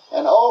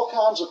 and all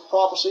kinds of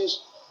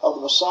prophecies of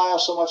the Messiah,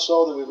 so much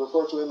so that we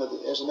refer to him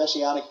as a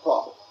messianic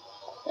prophet.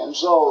 And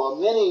so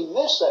many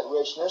miss that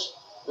richness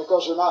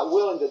because they're not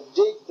willing to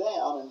dig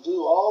down and do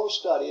all the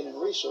studying and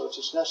research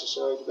that's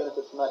necessary to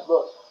benefit from that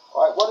book.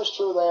 All right, what is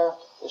true there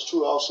is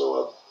true also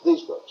of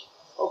these books.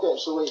 Okay,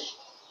 so we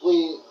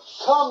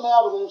come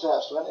now to the New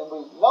Testament, and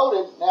we've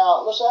noted,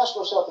 now let's ask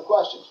ourselves the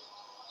question,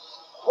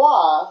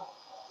 why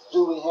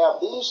do we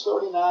have these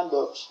 39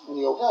 books in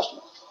the Old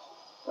Testament?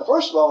 Now,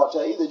 first of all, I'll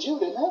tell you, the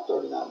Jew didn't have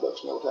 39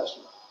 books in the Old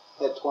Testament.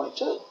 He had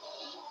 22,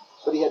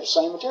 but he had the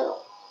same material.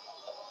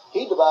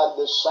 He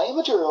divided this same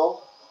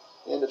material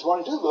into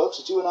 22 books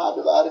that you and I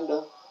divide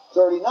into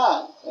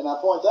 39. And I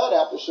point that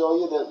out to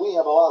show you that we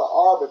have a lot of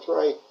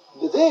arbitrary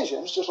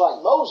divisions, just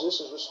like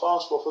Moses is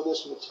responsible for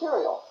this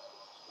material.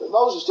 But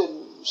Moses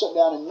didn't sit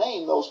down and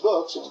name those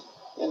books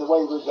in the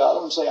way we've got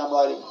them and say, I'm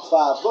writing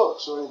 5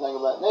 books or anything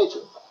of that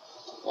nature.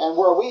 And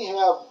where we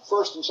have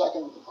 1st and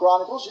 2nd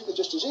Chronicles, you could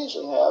just as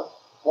easily have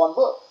one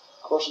book.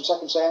 1st and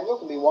 2nd Samuel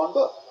can be one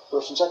book.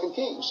 1st and 2nd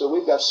Kings. So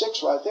we've got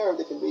 6 right there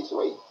that can be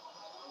 3.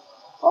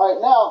 All right,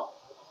 now,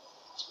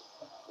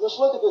 let's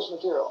look at this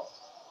material.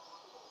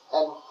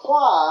 And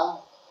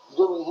why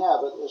do we have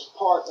it as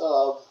part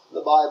of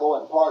the Bible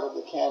and part of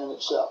the canon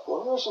itself?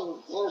 Well, here's some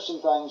interesting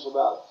things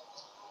about it.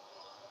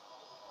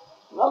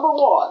 Number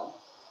one,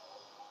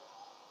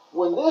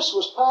 when this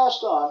was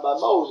passed on by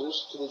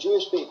Moses to the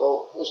Jewish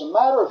people, as a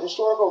matter of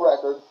historical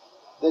record,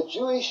 the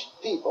Jewish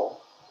people,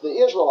 the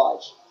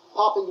Israelites,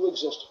 pop into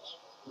existence.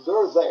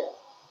 They're there,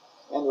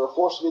 and they're a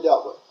force to be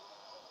dealt with.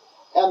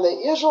 And the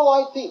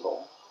Israelite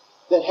people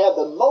that had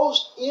the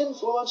most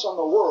influence on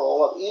the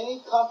world of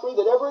any country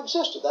that ever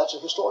existed, that's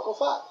a historical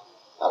fact.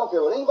 I don't care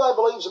what anybody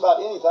believes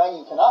about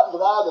anything, you cannot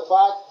deny the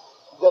fact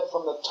that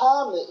from the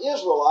time the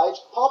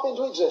Israelites pop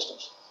into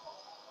existence,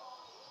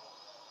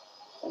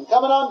 and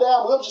coming on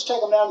down, we'll just take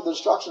them down to the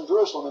destruction of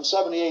Jerusalem in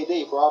 70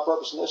 A.D. for our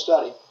purpose in this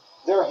study.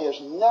 There has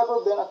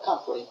never been a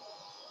country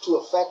to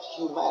affect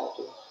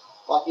humanity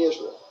like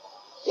Israel.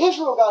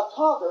 Israel got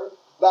conquered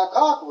by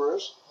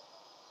conquerors,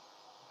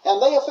 and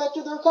they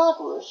affected their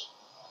conquerors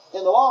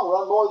in the long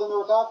run more than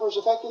their conquerors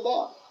affected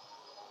them.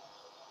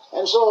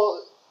 And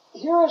so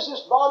here is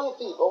this body of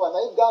people, and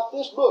they've got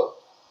this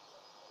book.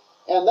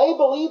 And they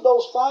believe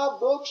those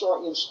 5 books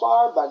are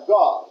inspired by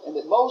God, and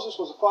that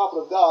Moses was a prophet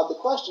of God. The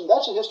question,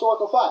 that's a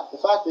historical fact. The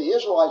fact that the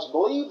Israelites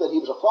believed that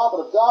he was a prophet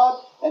of God,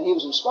 and he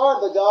was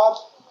inspired by God,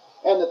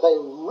 and that they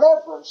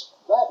reverenced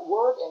that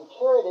word and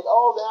carried it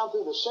all down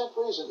through the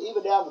centuries and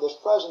even down to this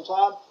present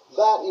time,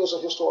 that is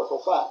a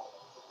historical fact.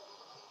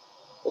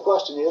 The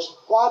question is,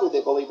 why do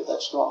they believe it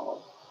that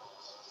strongly?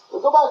 We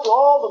go back to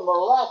all the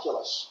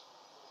miraculous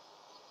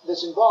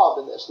that's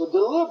involved in this, the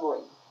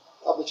delivering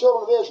of the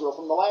children of Israel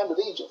from the land of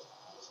Egypt.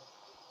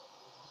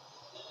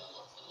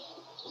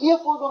 If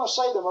we're going to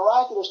say the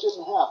miraculous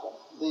didn't happen,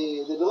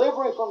 the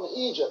delivery from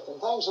Egypt and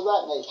things of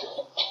that nature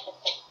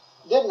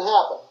didn't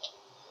happen,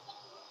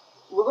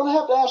 we're going to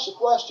have to ask the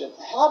question,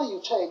 how do you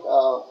take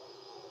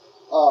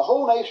a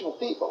whole nation of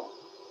people,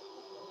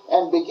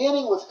 and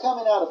beginning with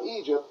coming out of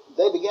Egypt,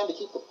 they began to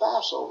keep the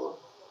Passover,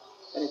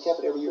 and they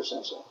kept it every year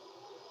since then?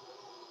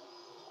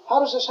 How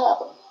does this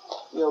happen?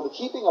 The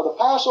keeping of the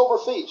Passover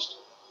feast.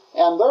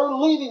 And they're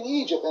leaving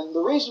Egypt, and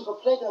the reason for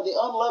taking of the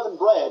unleavened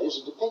bread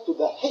is it depicted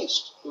the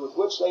haste with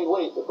which they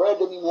leave. The bread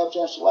didn't even have a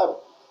chance to leaven.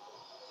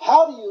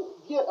 How do you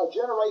get a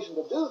generation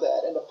to do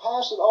that and to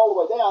pass it all the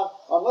way down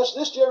unless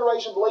this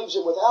generation believes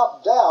it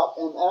without doubt?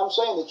 And I'm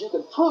saying that you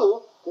can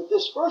prove that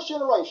this first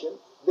generation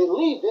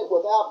believed it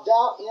without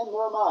doubt in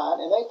their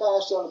mind, and they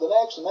passed it on to the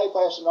next, and they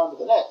passed it on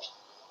to the next.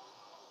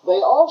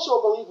 They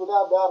also believed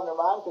without doubt in their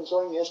mind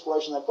concerning the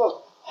inspiration of that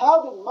book.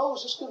 How did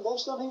Moses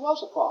convince them he was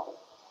a prophet?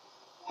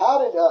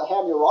 How did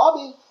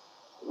Hammurabi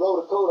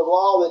wrote a code of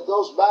law that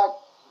goes back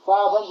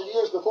 500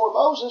 years before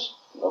Moses?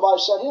 Nobody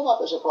set him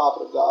up as a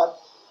prophet of God.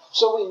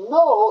 So we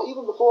know,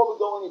 even before we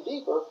go any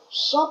deeper,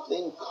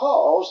 something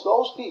caused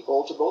those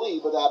people to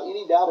believe without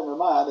any doubt in their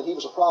mind that he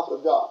was a prophet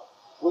of God.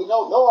 We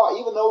know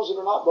even those that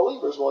are not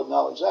believers will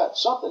acknowledge that.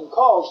 Something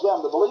caused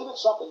them to believe it.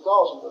 Something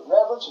caused them to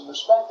reverence and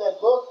respect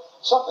that book.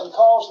 Something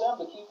caused them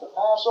to keep the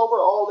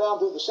Passover all down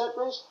through the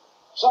centuries.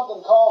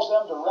 Something caused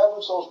them to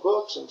reverence those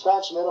books and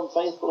transmit them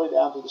faithfully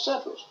down through the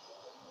centuries.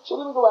 So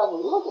then we go back and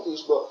we look at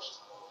these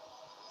books.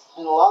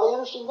 And a lot of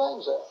interesting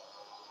things there.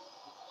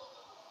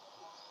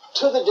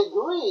 To the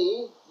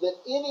degree that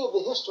any of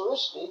the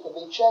historicity can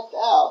be checked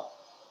out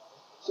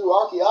through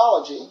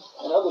archaeology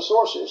and other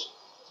sources,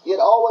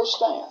 it always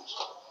stands.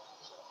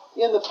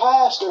 In the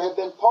past, there have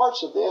been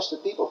parts of this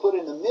that people put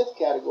in the myth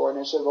category,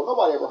 and they said, well,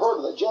 nobody ever heard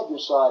of the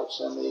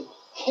Jebusites and the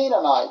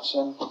Canaanites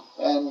and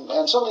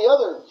some of the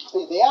other,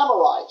 the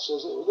Amorites,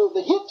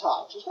 the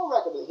Hittites. There's no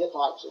record of the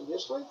Hittites in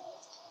history.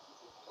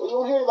 Well, you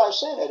won't hear anybody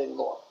saying that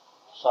anymore.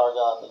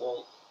 Sargon the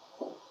Great.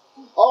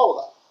 All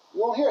of that.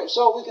 You won't hear it.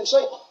 So we can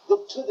say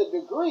that to the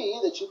degree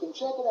that you can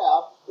check it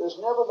out, there's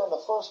never been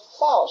the first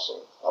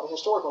fallacy of a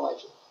historical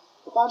nature.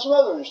 We'll find some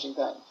other interesting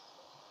things.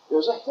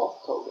 There's a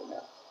health code in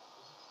there.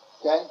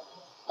 Okay?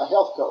 A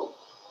health code.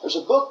 There's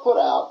a book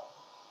put out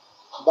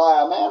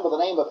by a man by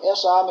the name of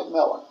S.I.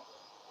 McMillan.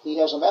 He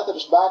has a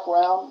Methodist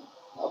background,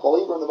 a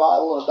believer in the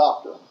Bible, and a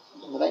doctor.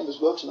 And the name of his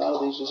book's None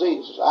of These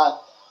Diseases. I've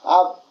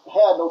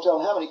had no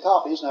telling how many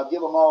copies, and I've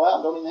given them all out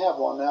and don't even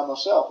have one now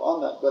myself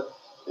on that. But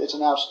it's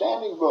an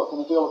outstanding book in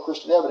the field of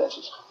Christian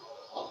evidences.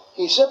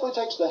 He simply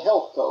takes the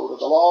health code of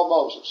the law of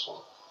Moses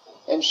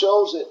and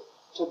shows that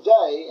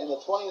today, in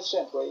the 20th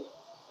century,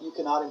 you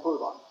cannot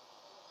improve on it.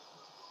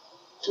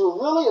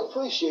 To really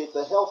appreciate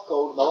the health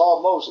code of the law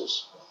of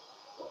Moses,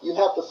 you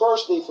have to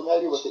first be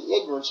familiar with the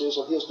ignorances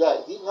of his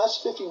day. Even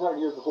that's 1,500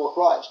 years before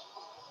Christ.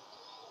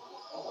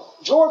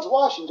 George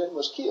Washington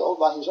was killed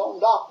by his own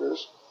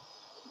doctors,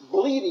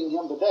 bleeding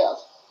him to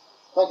death,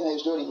 thinking they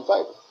was doing him a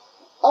favor.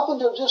 Up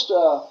until just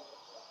a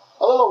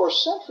little over a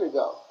century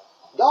ago,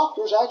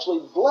 doctors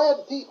actually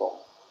bled people,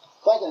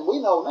 thinking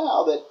we know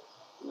now that,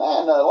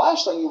 man, the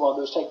last thing you want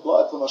to do is take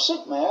blood from a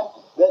sick man,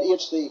 that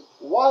it's the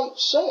white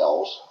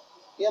cells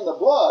in the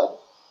blood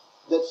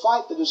that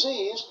fight the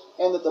disease,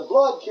 and that the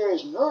blood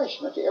carries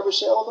nourishment to every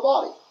cell of the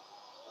body.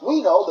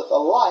 We know that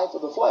the life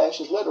of the flesh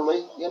is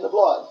literally in the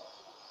blood.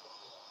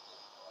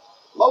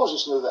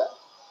 Moses knew that.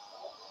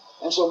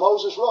 And so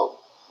Moses wrote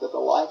that the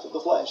life of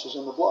the flesh is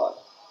in the blood.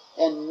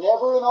 And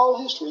never in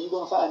all history are you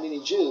going to find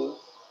any Jew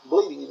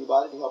bleeding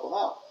anybody to help them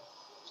out.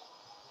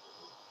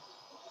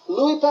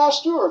 Louis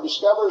Pasteur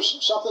discovers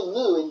something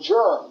new in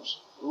germs,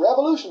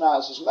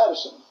 revolutionizes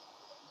medicine.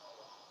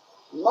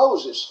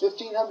 Moses,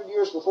 1,500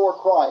 years before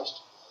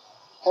Christ,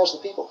 has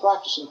the people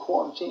practicing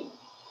quarantine.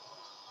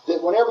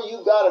 That whenever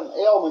you've got an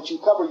ailment, you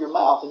cover your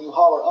mouth and you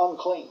holler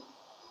unclean.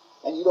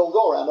 And you don't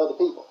go around other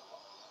people.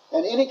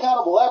 And any kind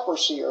of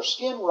leprosy or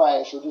skin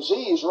rash or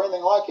disease or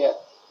anything like that,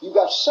 you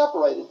got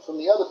separated from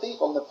the other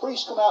people. And the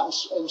priest come out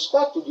and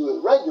inspected you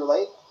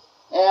regularly.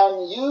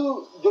 And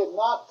you did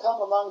not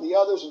come among the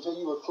others until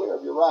you were clear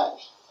of your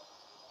rash.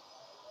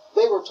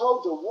 They were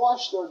told to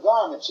wash their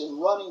garments in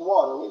running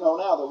water. We know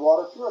now that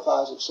water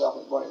purifies itself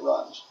when it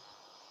runs.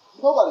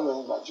 Nobody knew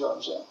anything about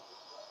germs then.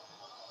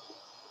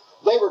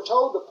 They were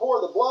told to pour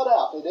the blood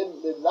out. They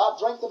did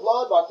not drink the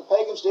blood like the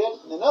pagans did.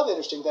 And another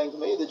interesting thing to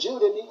me, the Jew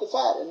didn't eat the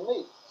fat in the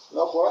meat.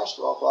 No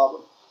cholesterol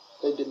problem.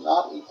 They did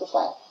not eat the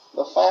fat.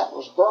 The fat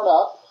was burnt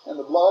up and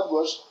the blood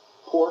was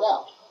poured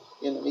out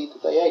in the meat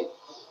that they ate.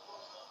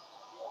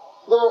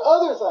 There are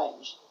other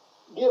things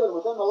given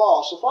within the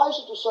law. Suffice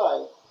it to say,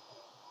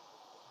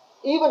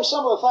 even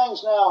some of the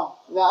things now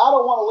I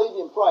don't want to leave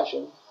the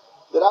impression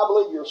that I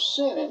believe you're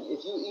sinning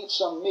if you eat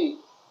some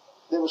meat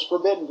that was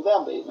forbidden to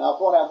them to eat. Now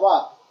I'll point out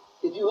why.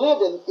 If you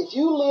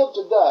live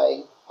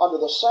today under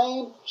the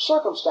same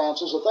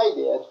circumstances that they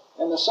did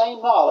and the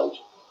same knowledge,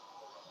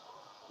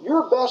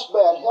 your best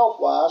bet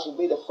health-wise would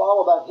be to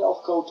follow that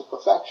health code to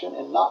perfection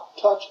and not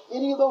touch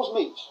any of those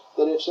meats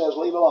that it says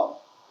leave alone.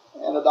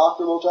 And a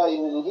doctor will tell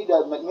you, and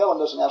McMillan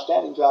does an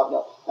outstanding job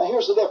now. Now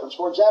here's the difference.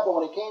 For example,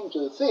 when it came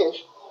to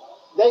fish,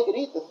 they could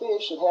eat the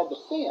fish that had the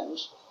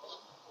fins,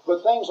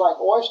 but things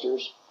like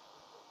oysters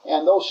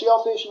and those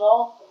shellfish and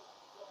all,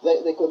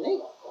 they couldn't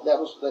eat. They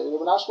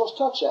were not supposed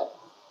to touch that.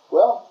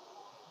 Well,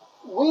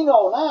 we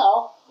know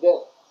now that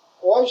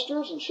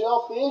oysters and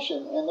shellfish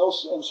and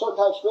certain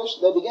types of fish,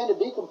 they begin to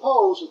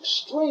decompose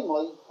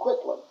extremely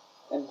quickly,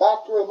 and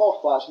bacteria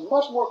multiplies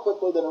much more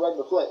quickly than a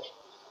regular fish.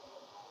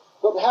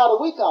 But how do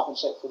we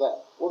compensate for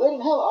that? Well, they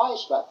didn't have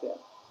ice back then.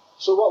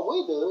 So what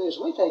we do is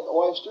we take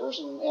oysters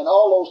and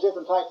all those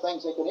different type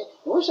things they can eat,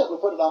 and we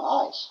simply put it on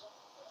ice.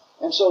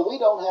 And so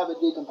we don't have it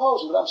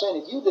decomposing. But I'm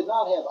saying if you did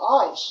not have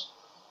ice,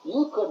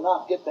 you could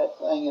not get that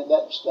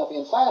stuff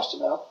in fast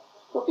enough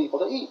for people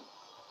to eat.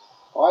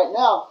 All right,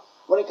 now,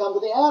 when it comes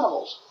to the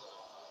animals,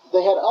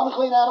 they had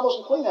unclean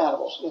animals and clean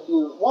animals. If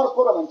you want to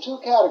put them in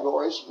two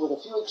categories, with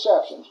a few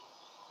exceptions,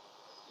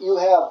 you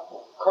have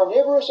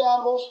carnivorous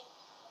animals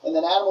and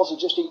then animals that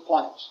just eat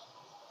plants.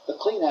 The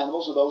clean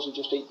animals are those that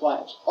just eat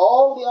plants.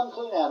 All the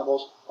unclean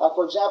animals, like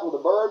for example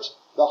the birds,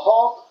 the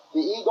hawk, the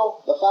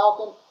eagle, the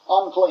falcon,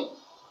 unclean.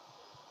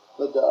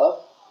 The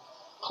dove,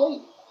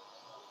 clean.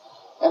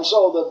 And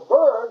so the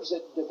birds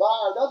that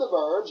devoured other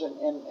birds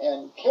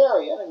and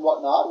carrion and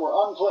whatnot were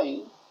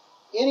unclean.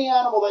 Any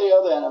animal that ate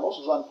other animals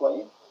was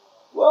unclean.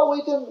 Well,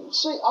 we can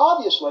see,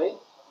 obviously,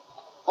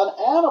 an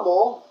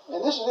animal,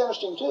 and this is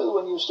interesting too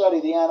when you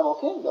study the animal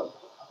kingdom,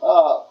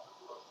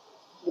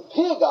 the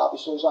pig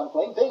obviously is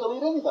unclean. Pig will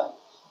eat anything.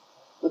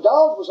 The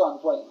dog was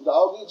unclean.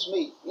 Dog eats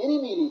meat. Any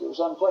meat eater is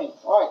unclean.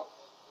 All right.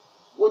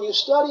 When you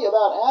study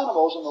about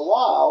animals in the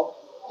wild,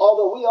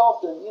 although we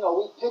often,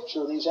 we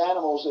picture these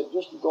animals that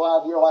just go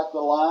out here like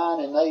the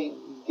lion and they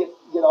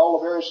get all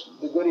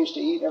the goodies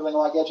to eat and everything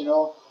like that,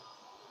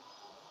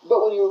 But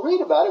when you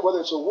read about it,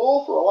 whether it's a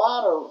wolf or a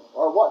lion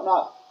or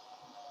whatnot,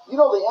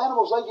 the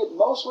animals they get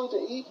mostly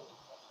to eat?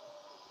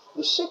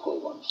 The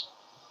sickly ones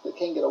that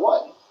can't get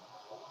away.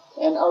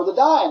 Or the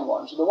dying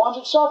ones, the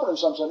ones that suffer in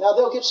some sense. Now,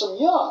 they'll get some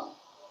young.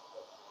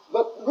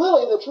 But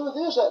really, the truth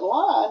is that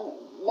lion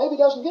maybe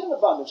doesn't get an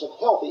abundance of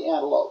healthy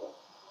antelope.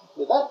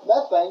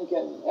 That thing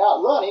can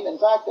outrun him.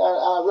 In fact,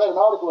 I read an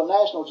article in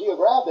National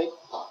Geographic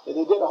that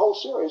they did a whole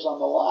series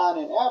on the lion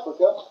in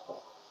Africa,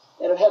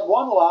 and it had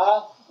one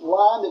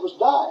lion that was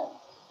dying.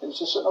 It was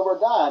just sitting over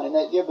dying, and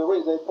they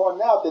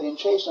pointed out that in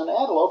chasing an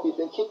antelope, he'd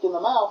been kicked in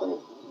the mouth and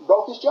it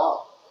broke his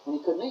jaw, and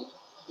he couldn't eat,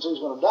 so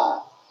he was going to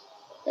die.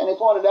 And they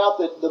pointed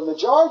out that the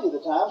majority of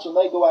the times when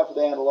they go after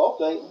the antelope,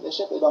 they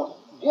simply don't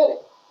get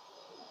it.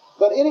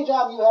 But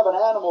anytime you have an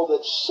animal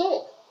that's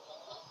sick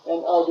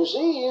or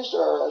diseased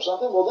or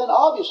something, well then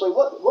obviously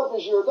what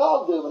does your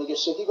dog do when he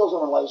gets sick? He goes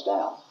over and lays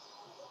down.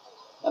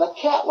 And a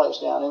cat lays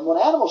down. And when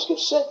animals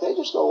get sick, they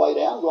just go lay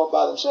down and go up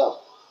by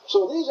themselves.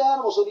 So these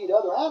animals that eat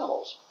other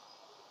animals,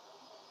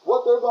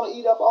 what they're going to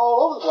eat up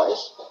all over the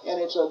place,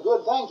 and it's a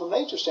good thing from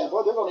nature's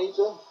standpoint, they're going to eat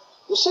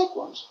the sick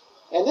ones.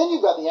 And then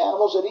you've got the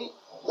animals that eat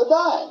the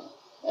dying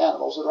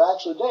animals that are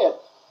actually dead.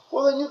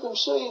 Well, then you can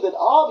see that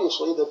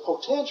obviously the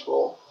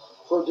potential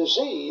for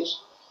disease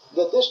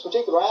that this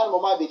particular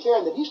animal might be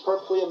carrying, that he's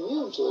perfectly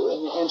immune to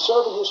and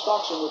serving his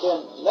function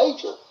within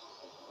nature.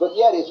 But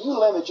yet, if you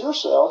limit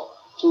yourself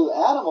to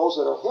animals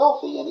that are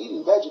healthy and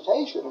eating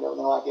vegetation and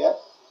everything like that,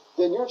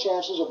 then your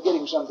chances of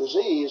getting some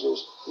disease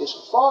is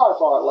far,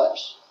 far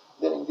less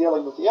than in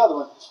dealing with the other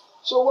one.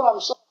 So what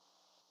I'm saying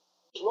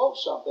is, wrote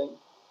something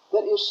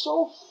that is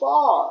so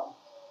far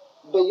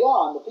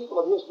beyond the people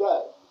of his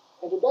day.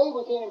 And today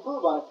we can't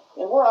improve on it.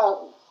 And where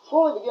I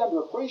fully began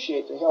to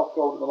appreciate the health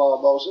code in the law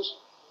of Moses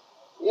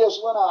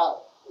is when I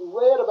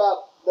read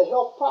about the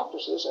health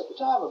practices at the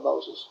time of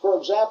Moses. For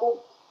example,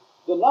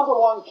 the number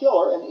one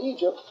killer in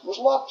Egypt was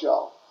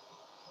lockjaw.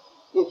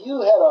 If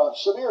you had a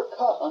severe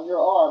cut on your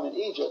arm in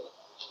Egypt,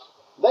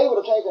 they would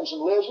have taken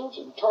some lizards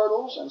and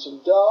turtles and some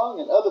dung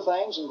and other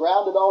things and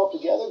ground it all up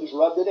together and just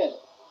rubbed it in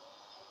it.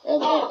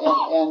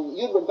 And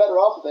you'd have been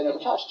better off if they never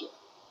touched you.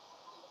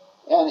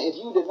 And if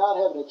you did not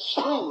have an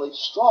extremely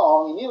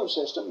strong immune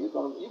system, you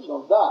was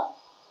going to die.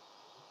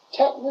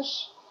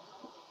 Tetanus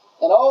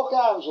and all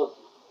kinds of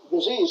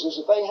diseases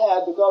that they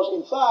had, because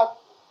in fact,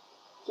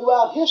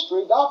 throughout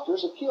history,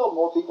 doctors have killed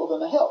more people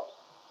than they helped.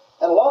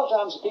 And a lot of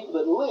times the people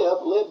that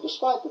live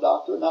despite the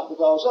doctor, not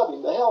because of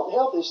him. The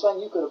healthiest thing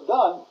you could have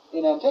done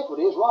in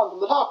antiquity is run from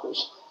the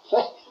doctors.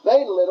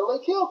 They literally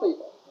kill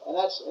people. And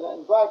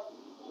in fact,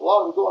 a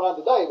lot of it going on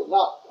today, but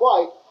not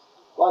quite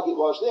like it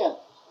was then.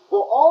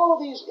 Well, all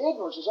of these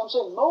ignorances, I'm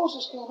saying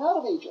Moses came out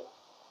of Egypt,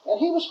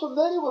 and he was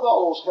familiar with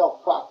all those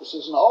health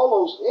practices and all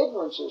those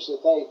ignorances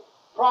that they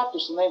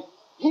practiced, and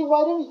he didn't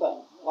write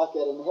anything like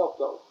that in the health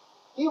code.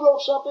 He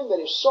wrote something that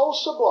is so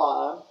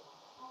sublime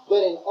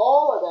that in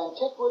all of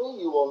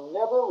antiquity you will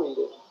never read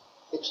it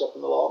except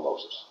in the law of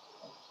Moses.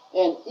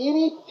 And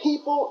any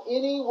people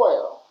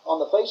anywhere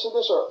on the face of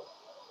this earth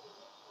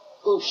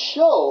who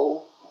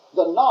show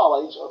the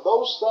knowledge of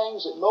those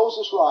things that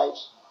Moses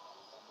writes.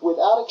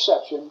 Without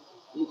exception,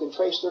 you can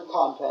trace their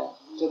contact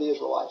to the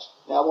Israelites.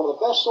 Now, one of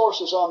the best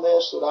sources on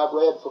this that I've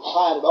read for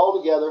tying it all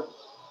together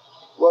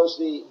was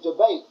the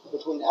debate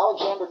between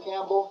Alexander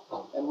Campbell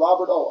and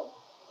Robert Owen,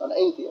 an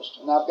atheist.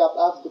 And I've got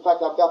that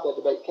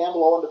debate,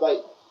 Campbell-Owen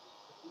debate.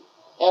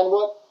 And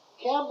what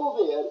Campbell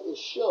did is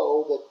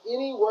show that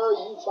anywhere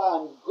you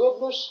find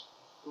goodness,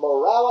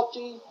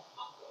 morality,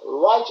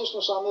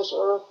 righteousness on this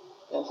earth,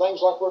 and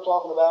things like we're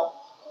talking about,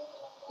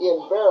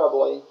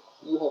 invariably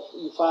you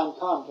find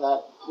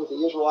contact with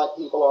the Israelite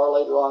people or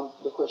later on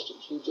the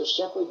Christians. You just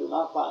simply do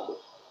not find it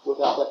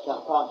without that kind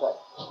of contact.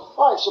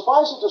 All right,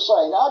 suffice it to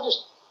say, now I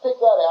just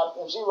picked that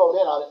out and zeroed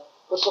in on it,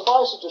 but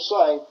suffice it to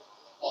say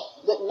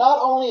that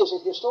not only is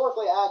it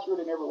historically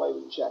accurate in every way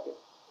we can check it,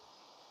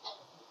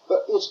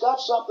 but it's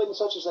got something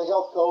such as a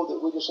health code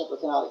that we just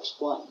simply cannot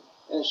explain,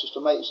 and it's just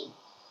amazing.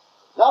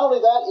 Not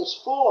only that,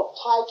 it's full of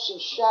types and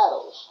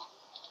shadows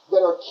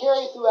that are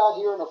carried throughout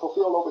here and are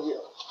fulfilled over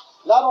here.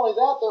 Not only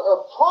that, there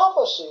are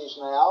prophecies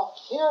now.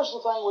 Here's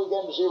the thing we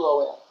begin to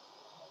zero in.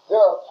 There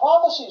are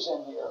prophecies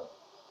in here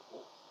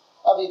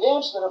of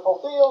events that are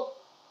fulfilled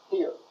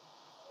here.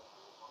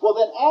 Well,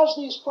 then, as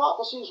these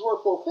prophecies were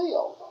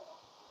fulfilled,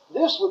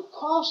 this would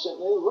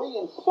constantly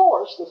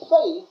reinforce the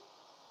faith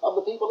of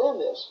the people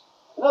in this.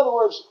 In other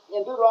words,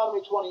 in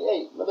Deuteronomy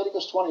 28,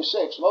 Leviticus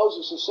 26,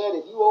 Moses has said,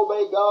 if you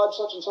obey God,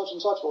 such and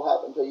such will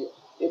happen to you.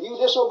 If you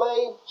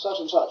disobey, such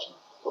and such.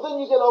 Well,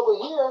 then you get over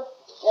here,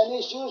 and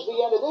these Jews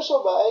began to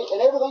disobey, and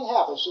everything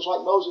happens, just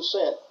like Moses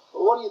said.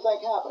 But what do you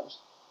think happens?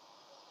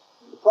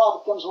 The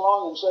prophet comes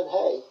along and said,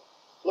 hey,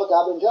 look,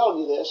 I've been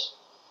telling you this.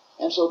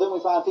 And so then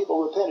we find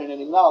people repenting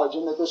and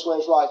acknowledging that this way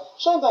is right.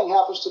 Same thing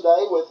happens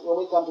today when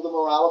we come to the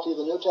morality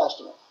of the New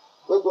Testament.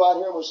 We go out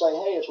here and we say,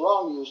 hey, it's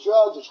wrong to use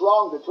drugs, it's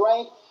wrong to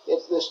drink,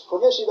 it's this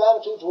permissive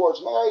attitude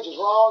towards marriage is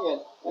wrong,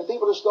 and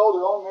people just go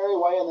their own merry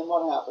way, and then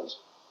what happens?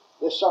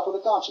 They suffer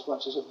the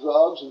consequences of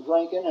drugs and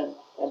drinking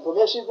and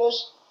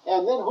permissiveness,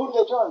 and then who do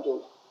they turn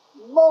to?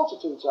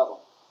 Multitudes of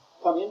them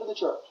come into the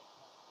church.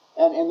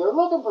 And they're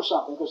looking for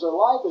something because their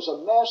life is a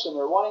mess and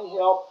they're wanting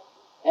help.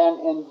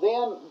 And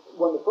then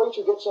when the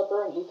preacher gets up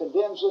there and he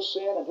condemns this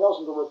sin and tells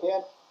them to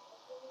repent,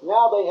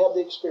 now they have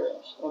the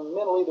experience. And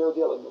mentally they're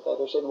dealing with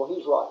that. They're saying, well,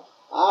 he's right.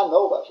 I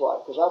know that's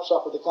right because I've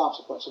suffered the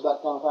consequence of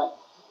that kind of thing.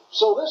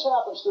 So this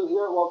happens through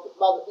here. Well,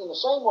 in the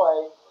same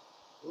way,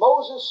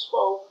 Moses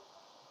spoke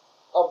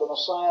of the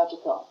Messiah to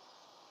come.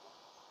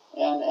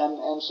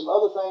 And some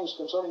other things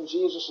concerning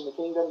Jesus and the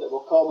kingdom that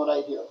will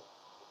culminate here.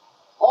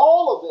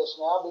 All of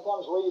this now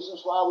becomes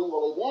reasons why we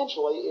will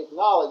eventually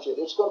acknowledge it.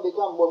 It's going to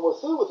become, when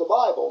we're through with the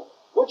Bible,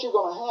 what you're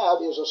going to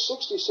have is a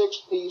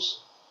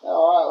 66-piece,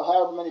 or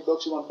however many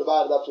books you want to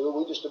divide it up to,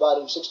 we just divide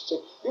it in 66.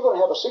 You're going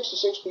to have a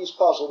 66-piece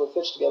puzzle that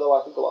fits together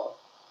like a glove,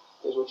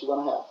 is what you're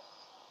going to have.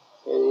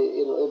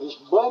 It'll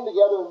just blend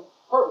together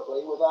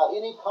perfectly without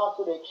any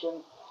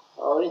contradiction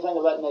or anything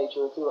of that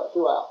nature throughout.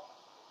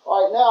 All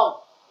right,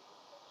 now,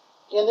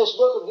 in this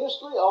book of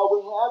history, all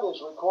we have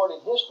is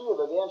recorded history of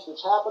events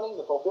that's happening,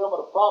 the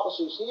fulfillment of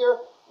prophecies here,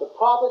 the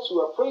prophets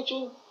who are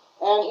preaching,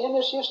 and in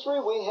this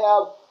history we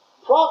have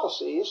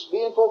prophecies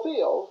being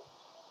fulfilled,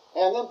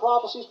 and then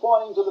prophecies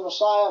pointing to the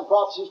Messiah and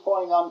prophecies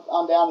pointing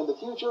on down in the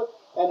future.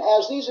 And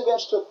as these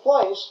events took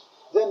place,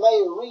 then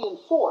they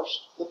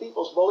reinforced the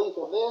people's belief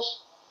in this,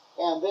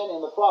 and then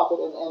in the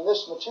prophet. And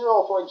this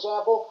material, for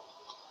example,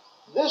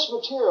 this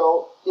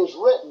material is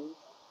written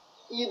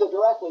either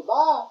directly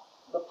by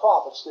the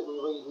prophets that we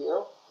read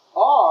here,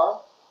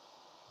 or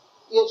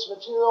it's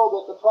material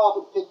that the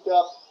prophet picked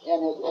up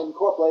and had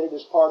incorporated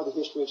as part of the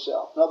history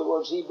itself. In other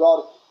words, he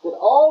brought it, that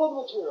all of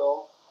the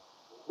material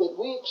that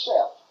we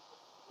accept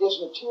is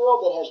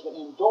material that has been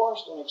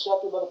endorsed and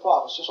accepted by the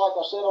prophets. Just like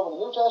I said over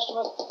the New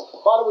Testament,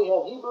 why do we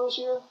have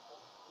Hebrews here?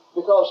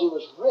 Because it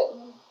was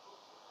written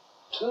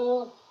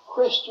to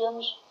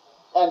Christians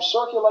and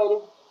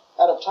circulated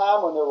at a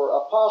time when there were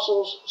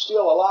apostles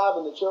still alive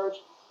in the church,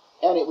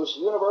 and it was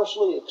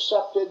universally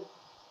accepted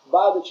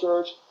by the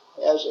church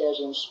as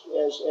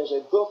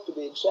a book to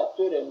be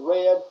accepted and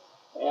read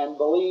and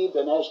believed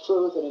and as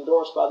truth and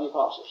endorsed by the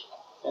apostles.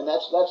 And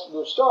that's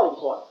the starting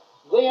point.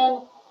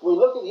 Then we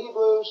look at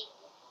Hebrews,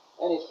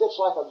 and it fits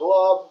like a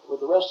glove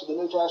with the rest of the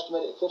New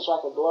Testament. It fits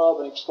like a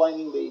glove in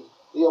explaining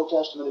the Old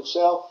Testament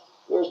itself.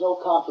 There's no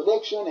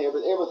contradiction.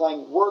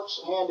 Everything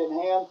works hand in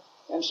hand.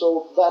 And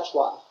so that's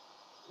why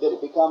that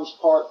it becomes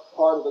part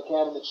of the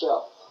canon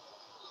itself.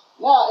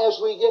 Now, as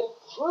we get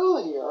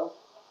through here,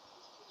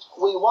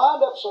 we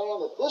wind up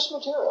saying that this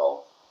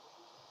material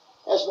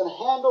has been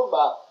handled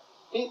by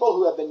people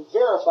who have been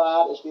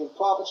verified as being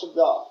prophets of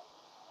God.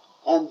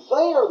 And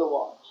they are the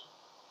ones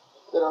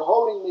that are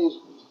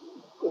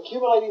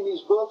accumulating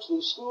these books,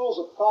 these schools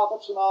of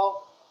prophets and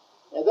all,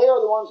 and they are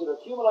the ones that are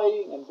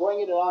accumulating and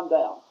bringing it on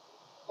down.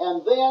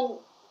 And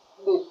then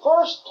the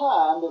first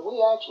time that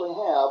we actually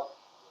have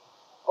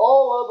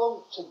all of them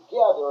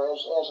together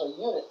as a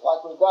unit,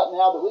 like we've got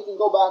now, that we can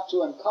go back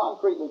to and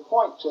concretely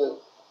point to,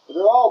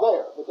 they're all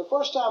there. But the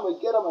first time we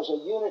get them as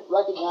a unit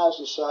recognized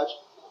as such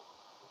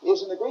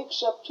is in the Greek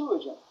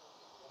Septuagint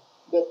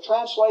that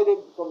translated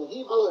from the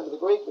Hebrew into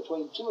the Greek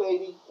between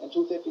 280 and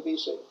 250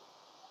 BC.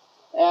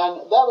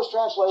 And that was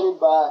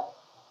translated by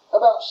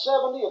about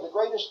 70 of the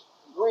greatest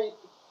Greek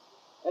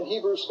and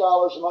Hebrew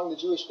scholars among the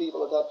Jewish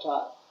people at that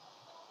time.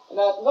 And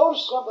now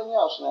notice something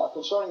else now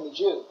concerning the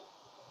Jew.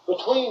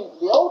 Between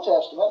the Old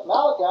Testament,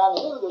 Malachi, and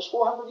the New, there's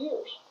 400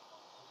 years.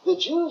 The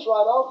Jews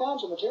write all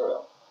kinds of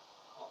material,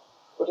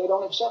 but they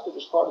don't accept it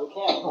as part of the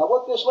canon. Now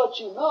what this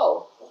lets you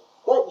know,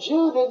 that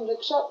Jew didn't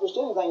accept just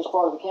anything as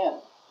part of the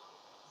canon.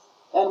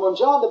 And when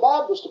John the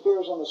Baptist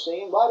appears on the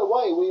scene, right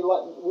away we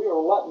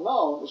are let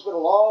known, it's been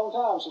a long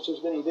time since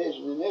there's been any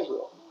vision in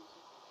Israel.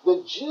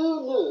 The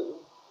Jew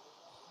knew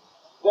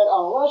that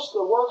unless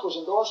the work was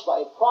endorsed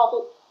by a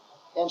prophet,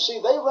 and see,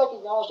 they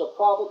recognized a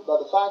prophet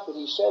by the fact that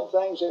he said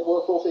things that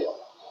were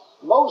fulfilled.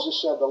 Moses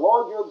said, "The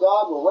Lord your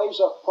God will raise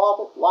up a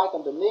prophet like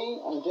unto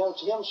me, and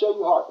unto him shall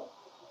you hearken."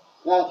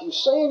 Now, if you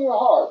say in your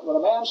heart, when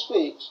a man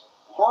speaks,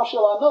 "How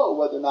shall I know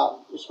whether or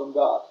not it's from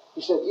God?"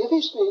 He said, if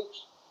he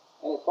speaks,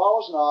 and it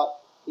follows not,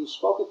 he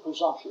spoke it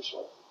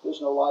presumptuously.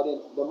 There's no light in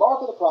it. The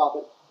mark of the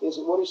prophet is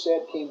that what he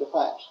said came to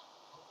pass.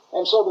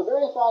 And so the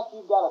very fact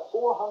you've got a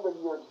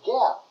 400-year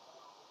gap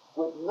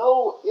with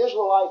no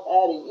Israelite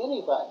adding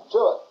anything to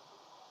it,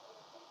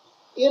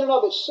 in and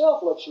of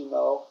itself lets you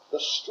know the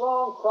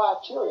strong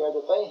criteria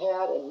that they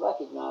had and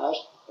recognized,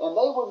 and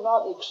they would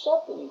not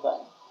accept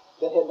anything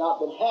that had not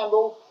been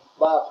handled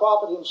by a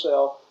prophet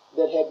himself,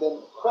 that had been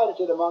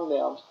credited among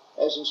them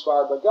as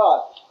inspired by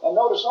God. And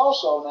notice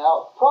also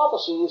now,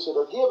 prophecies that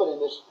are given in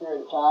this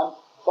period of time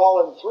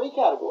fall in three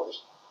categories.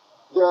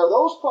 There are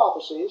those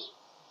prophecies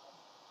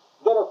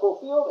that are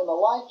fulfilled in the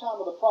lifetime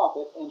of the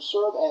prophet and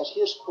serve as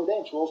his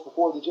credentials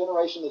before the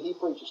generation that he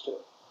preaches to.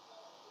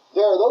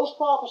 There are those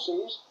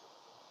prophecies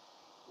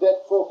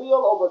that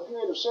fulfill over a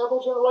period of several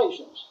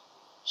generations,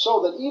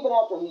 so that even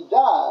after he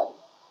died,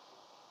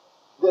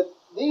 that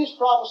these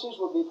prophecies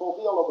would be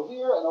fulfilled over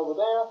here and over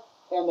there,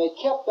 and they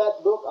kept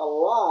that book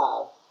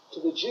alive to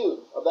the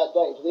Jew of that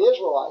day, to the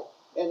Israelite,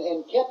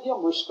 and kept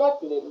him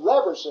respecting it and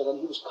reverencing it, and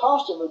he was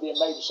constantly being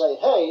made to say,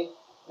 hey,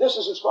 this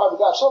is inspired by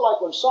God. So like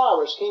when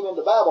Cyrus came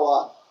into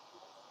Babylon,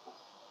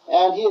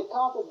 and he had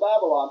conquered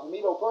Babylon from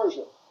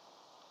Medo-Persia,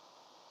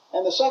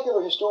 and the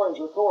secular historians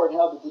record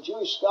how that the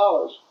Jewish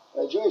scholars,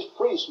 Jewish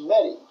priests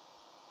met him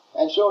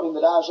and showed him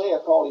that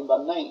Isaiah called him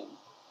by name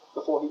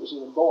before he was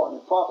even born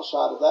and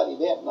prophesied of that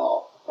event and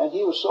all. And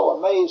he was so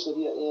amazed that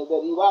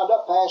he wound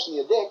up passing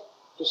the edict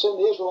to send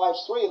the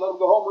Israelites free and let them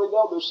go home and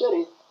rebuild their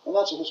city. And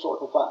that's a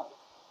historical fact,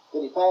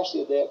 that he passed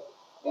the edict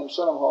and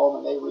sent them home,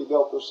 and they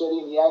rebuilt their city,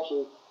 and he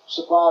actually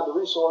supplied the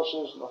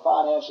resources and the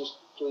finances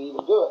to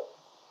even do it.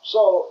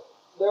 So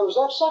there was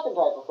that second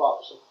type of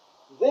prophecy.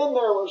 Then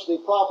there was the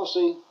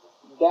prophecy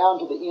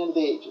down to the end of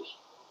the ages.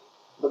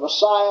 The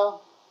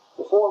Messiah,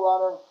 the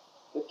forerunner,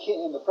 the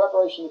king, and the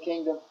preparation of the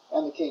kingdom,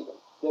 and the kingdom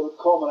that would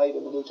culminate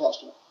in the New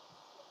Testament.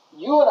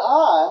 You and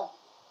I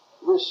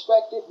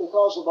respect it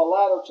because of the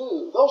latter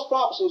two. Those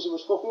prophecies that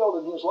was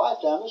fulfilled in his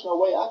lifetime, there's no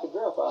way I could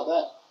verify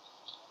that.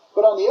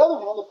 But on the other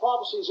hand, the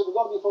prophecies that were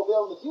going to be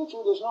fulfilled in the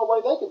future, there's no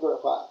way they could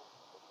verify it.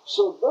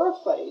 So their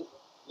faith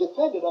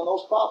depended on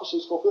those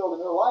prophecies fulfilled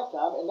in their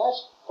lifetime, and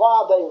that's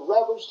why they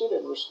reverenced it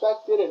and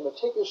respected it and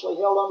meticulously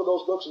held onto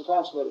those books and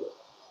transmitted it.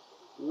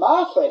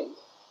 My faith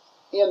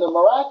in the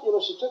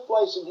miraculous that took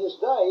place in his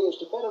day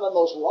is dependent on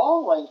those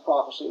long-range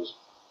prophecies,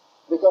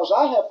 because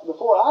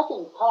before I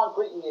can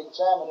concretely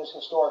examine this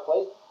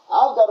historically,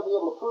 I've got to be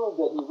able to prove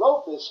that he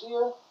wrote this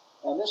here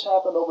and this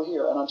happened over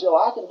here. And until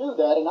I can do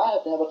that, and I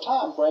have to have a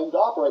time frame to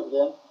operate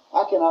within,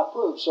 I cannot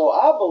prove. So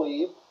I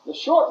believe the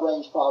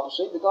short-range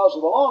prophecy because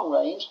of the long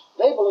range.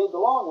 They believe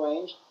the long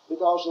range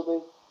because of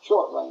the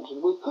short range.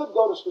 And we could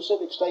go to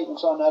specific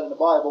statements on that in the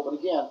Bible, but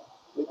again,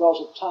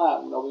 because of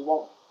time, we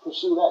won't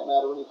pursue that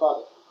matter any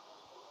further.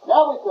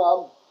 Now we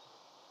come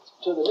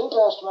to the New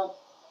Testament,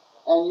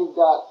 and you've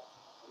got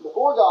the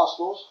four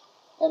Gospels,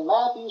 and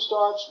Matthew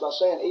starts by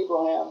saying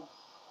Abraham,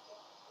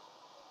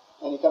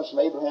 and he comes from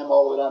Abraham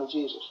all the way down to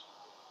Jesus.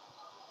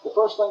 The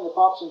first thing that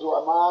pops into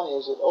our mind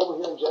is that over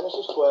here in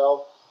Genesis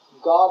 12,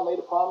 God made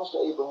a promise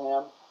to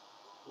Abraham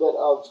that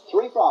of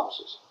three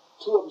promises,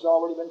 two of them's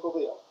already been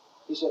fulfilled.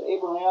 He said,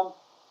 Abraham,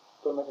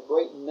 I'm going to make a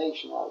great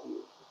nation out of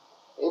you.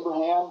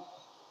 Abraham,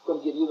 I'm going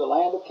to give you the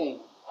land of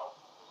Canaan.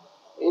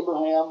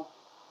 Abraham,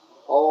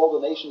 all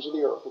the nations of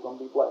the earth are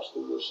going to be blessed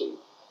through your seed.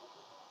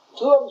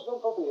 Two of them's been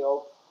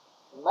fulfilled.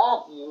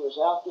 Matthew is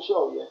out to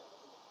show you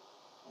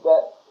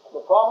that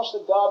the promise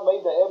that God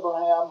made to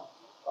Abraham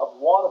of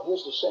one of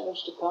his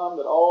descendants to come,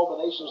 that all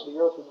the nations of the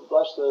earth would be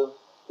blessed through,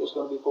 is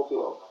going to be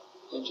fulfilled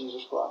in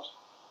Jesus Christ.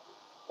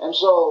 And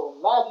so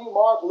Matthew,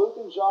 Mark, Luke,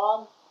 and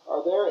John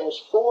are there as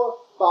four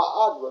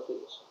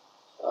biographies.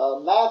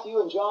 Matthew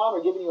and John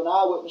are giving you an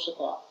eyewitness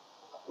account.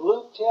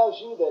 Luke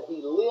tells you that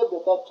he lived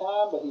at that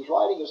time, but he's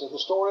writing as a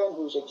historian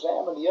who's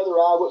examined the other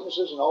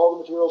eyewitnesses and all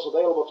the materials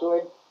available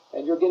to him,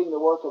 and you're getting the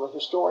work of a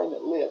historian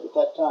that lived at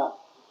that time.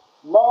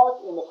 Mark,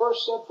 in the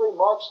first century,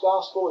 Mark's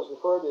gospel is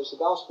referred to as the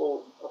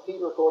gospel of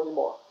Peter according to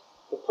Mark.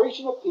 The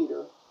preaching of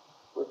Peter,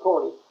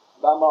 recorded,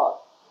 by Mark.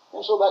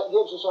 And so that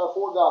gives us our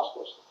four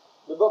Gospels.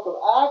 The book of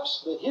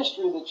Acts, the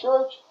history of the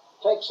church,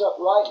 takes up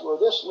right where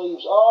this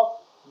leaves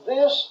off.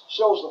 This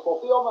shows the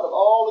fulfillment of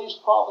all these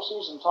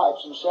prophecies and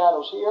types and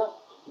shadows here.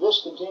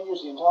 This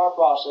continues the entire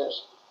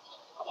process.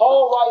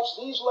 Paul writes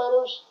these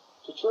letters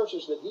to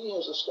churches that he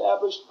has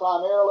established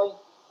primarily.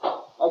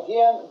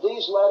 Again,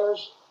 these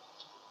letters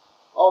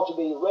ought to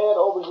be read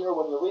over here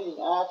when you're reading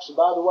Acts. And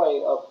by the way,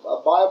 a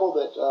Bible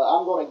that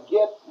I'm going to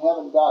get,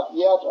 haven't got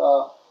yet,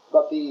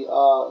 but the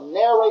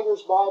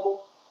Narrator's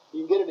Bible,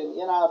 you can get it in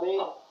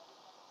NIV,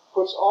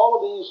 puts all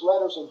of these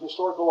letters in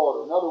historical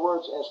order. In other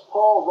words, as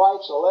Paul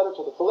writes a letter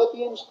to the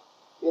Philippians,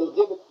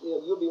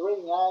 you'll be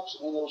reading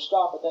Acts, and it'll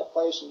stop at that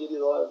place and give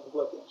you the letter to the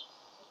Philippians.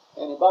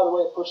 And by the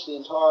way, it puts the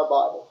entire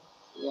Bible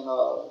in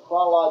a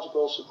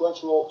chronological,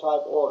 sequential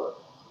type order.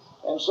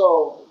 And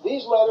so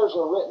these letters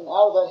are written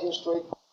out of that history.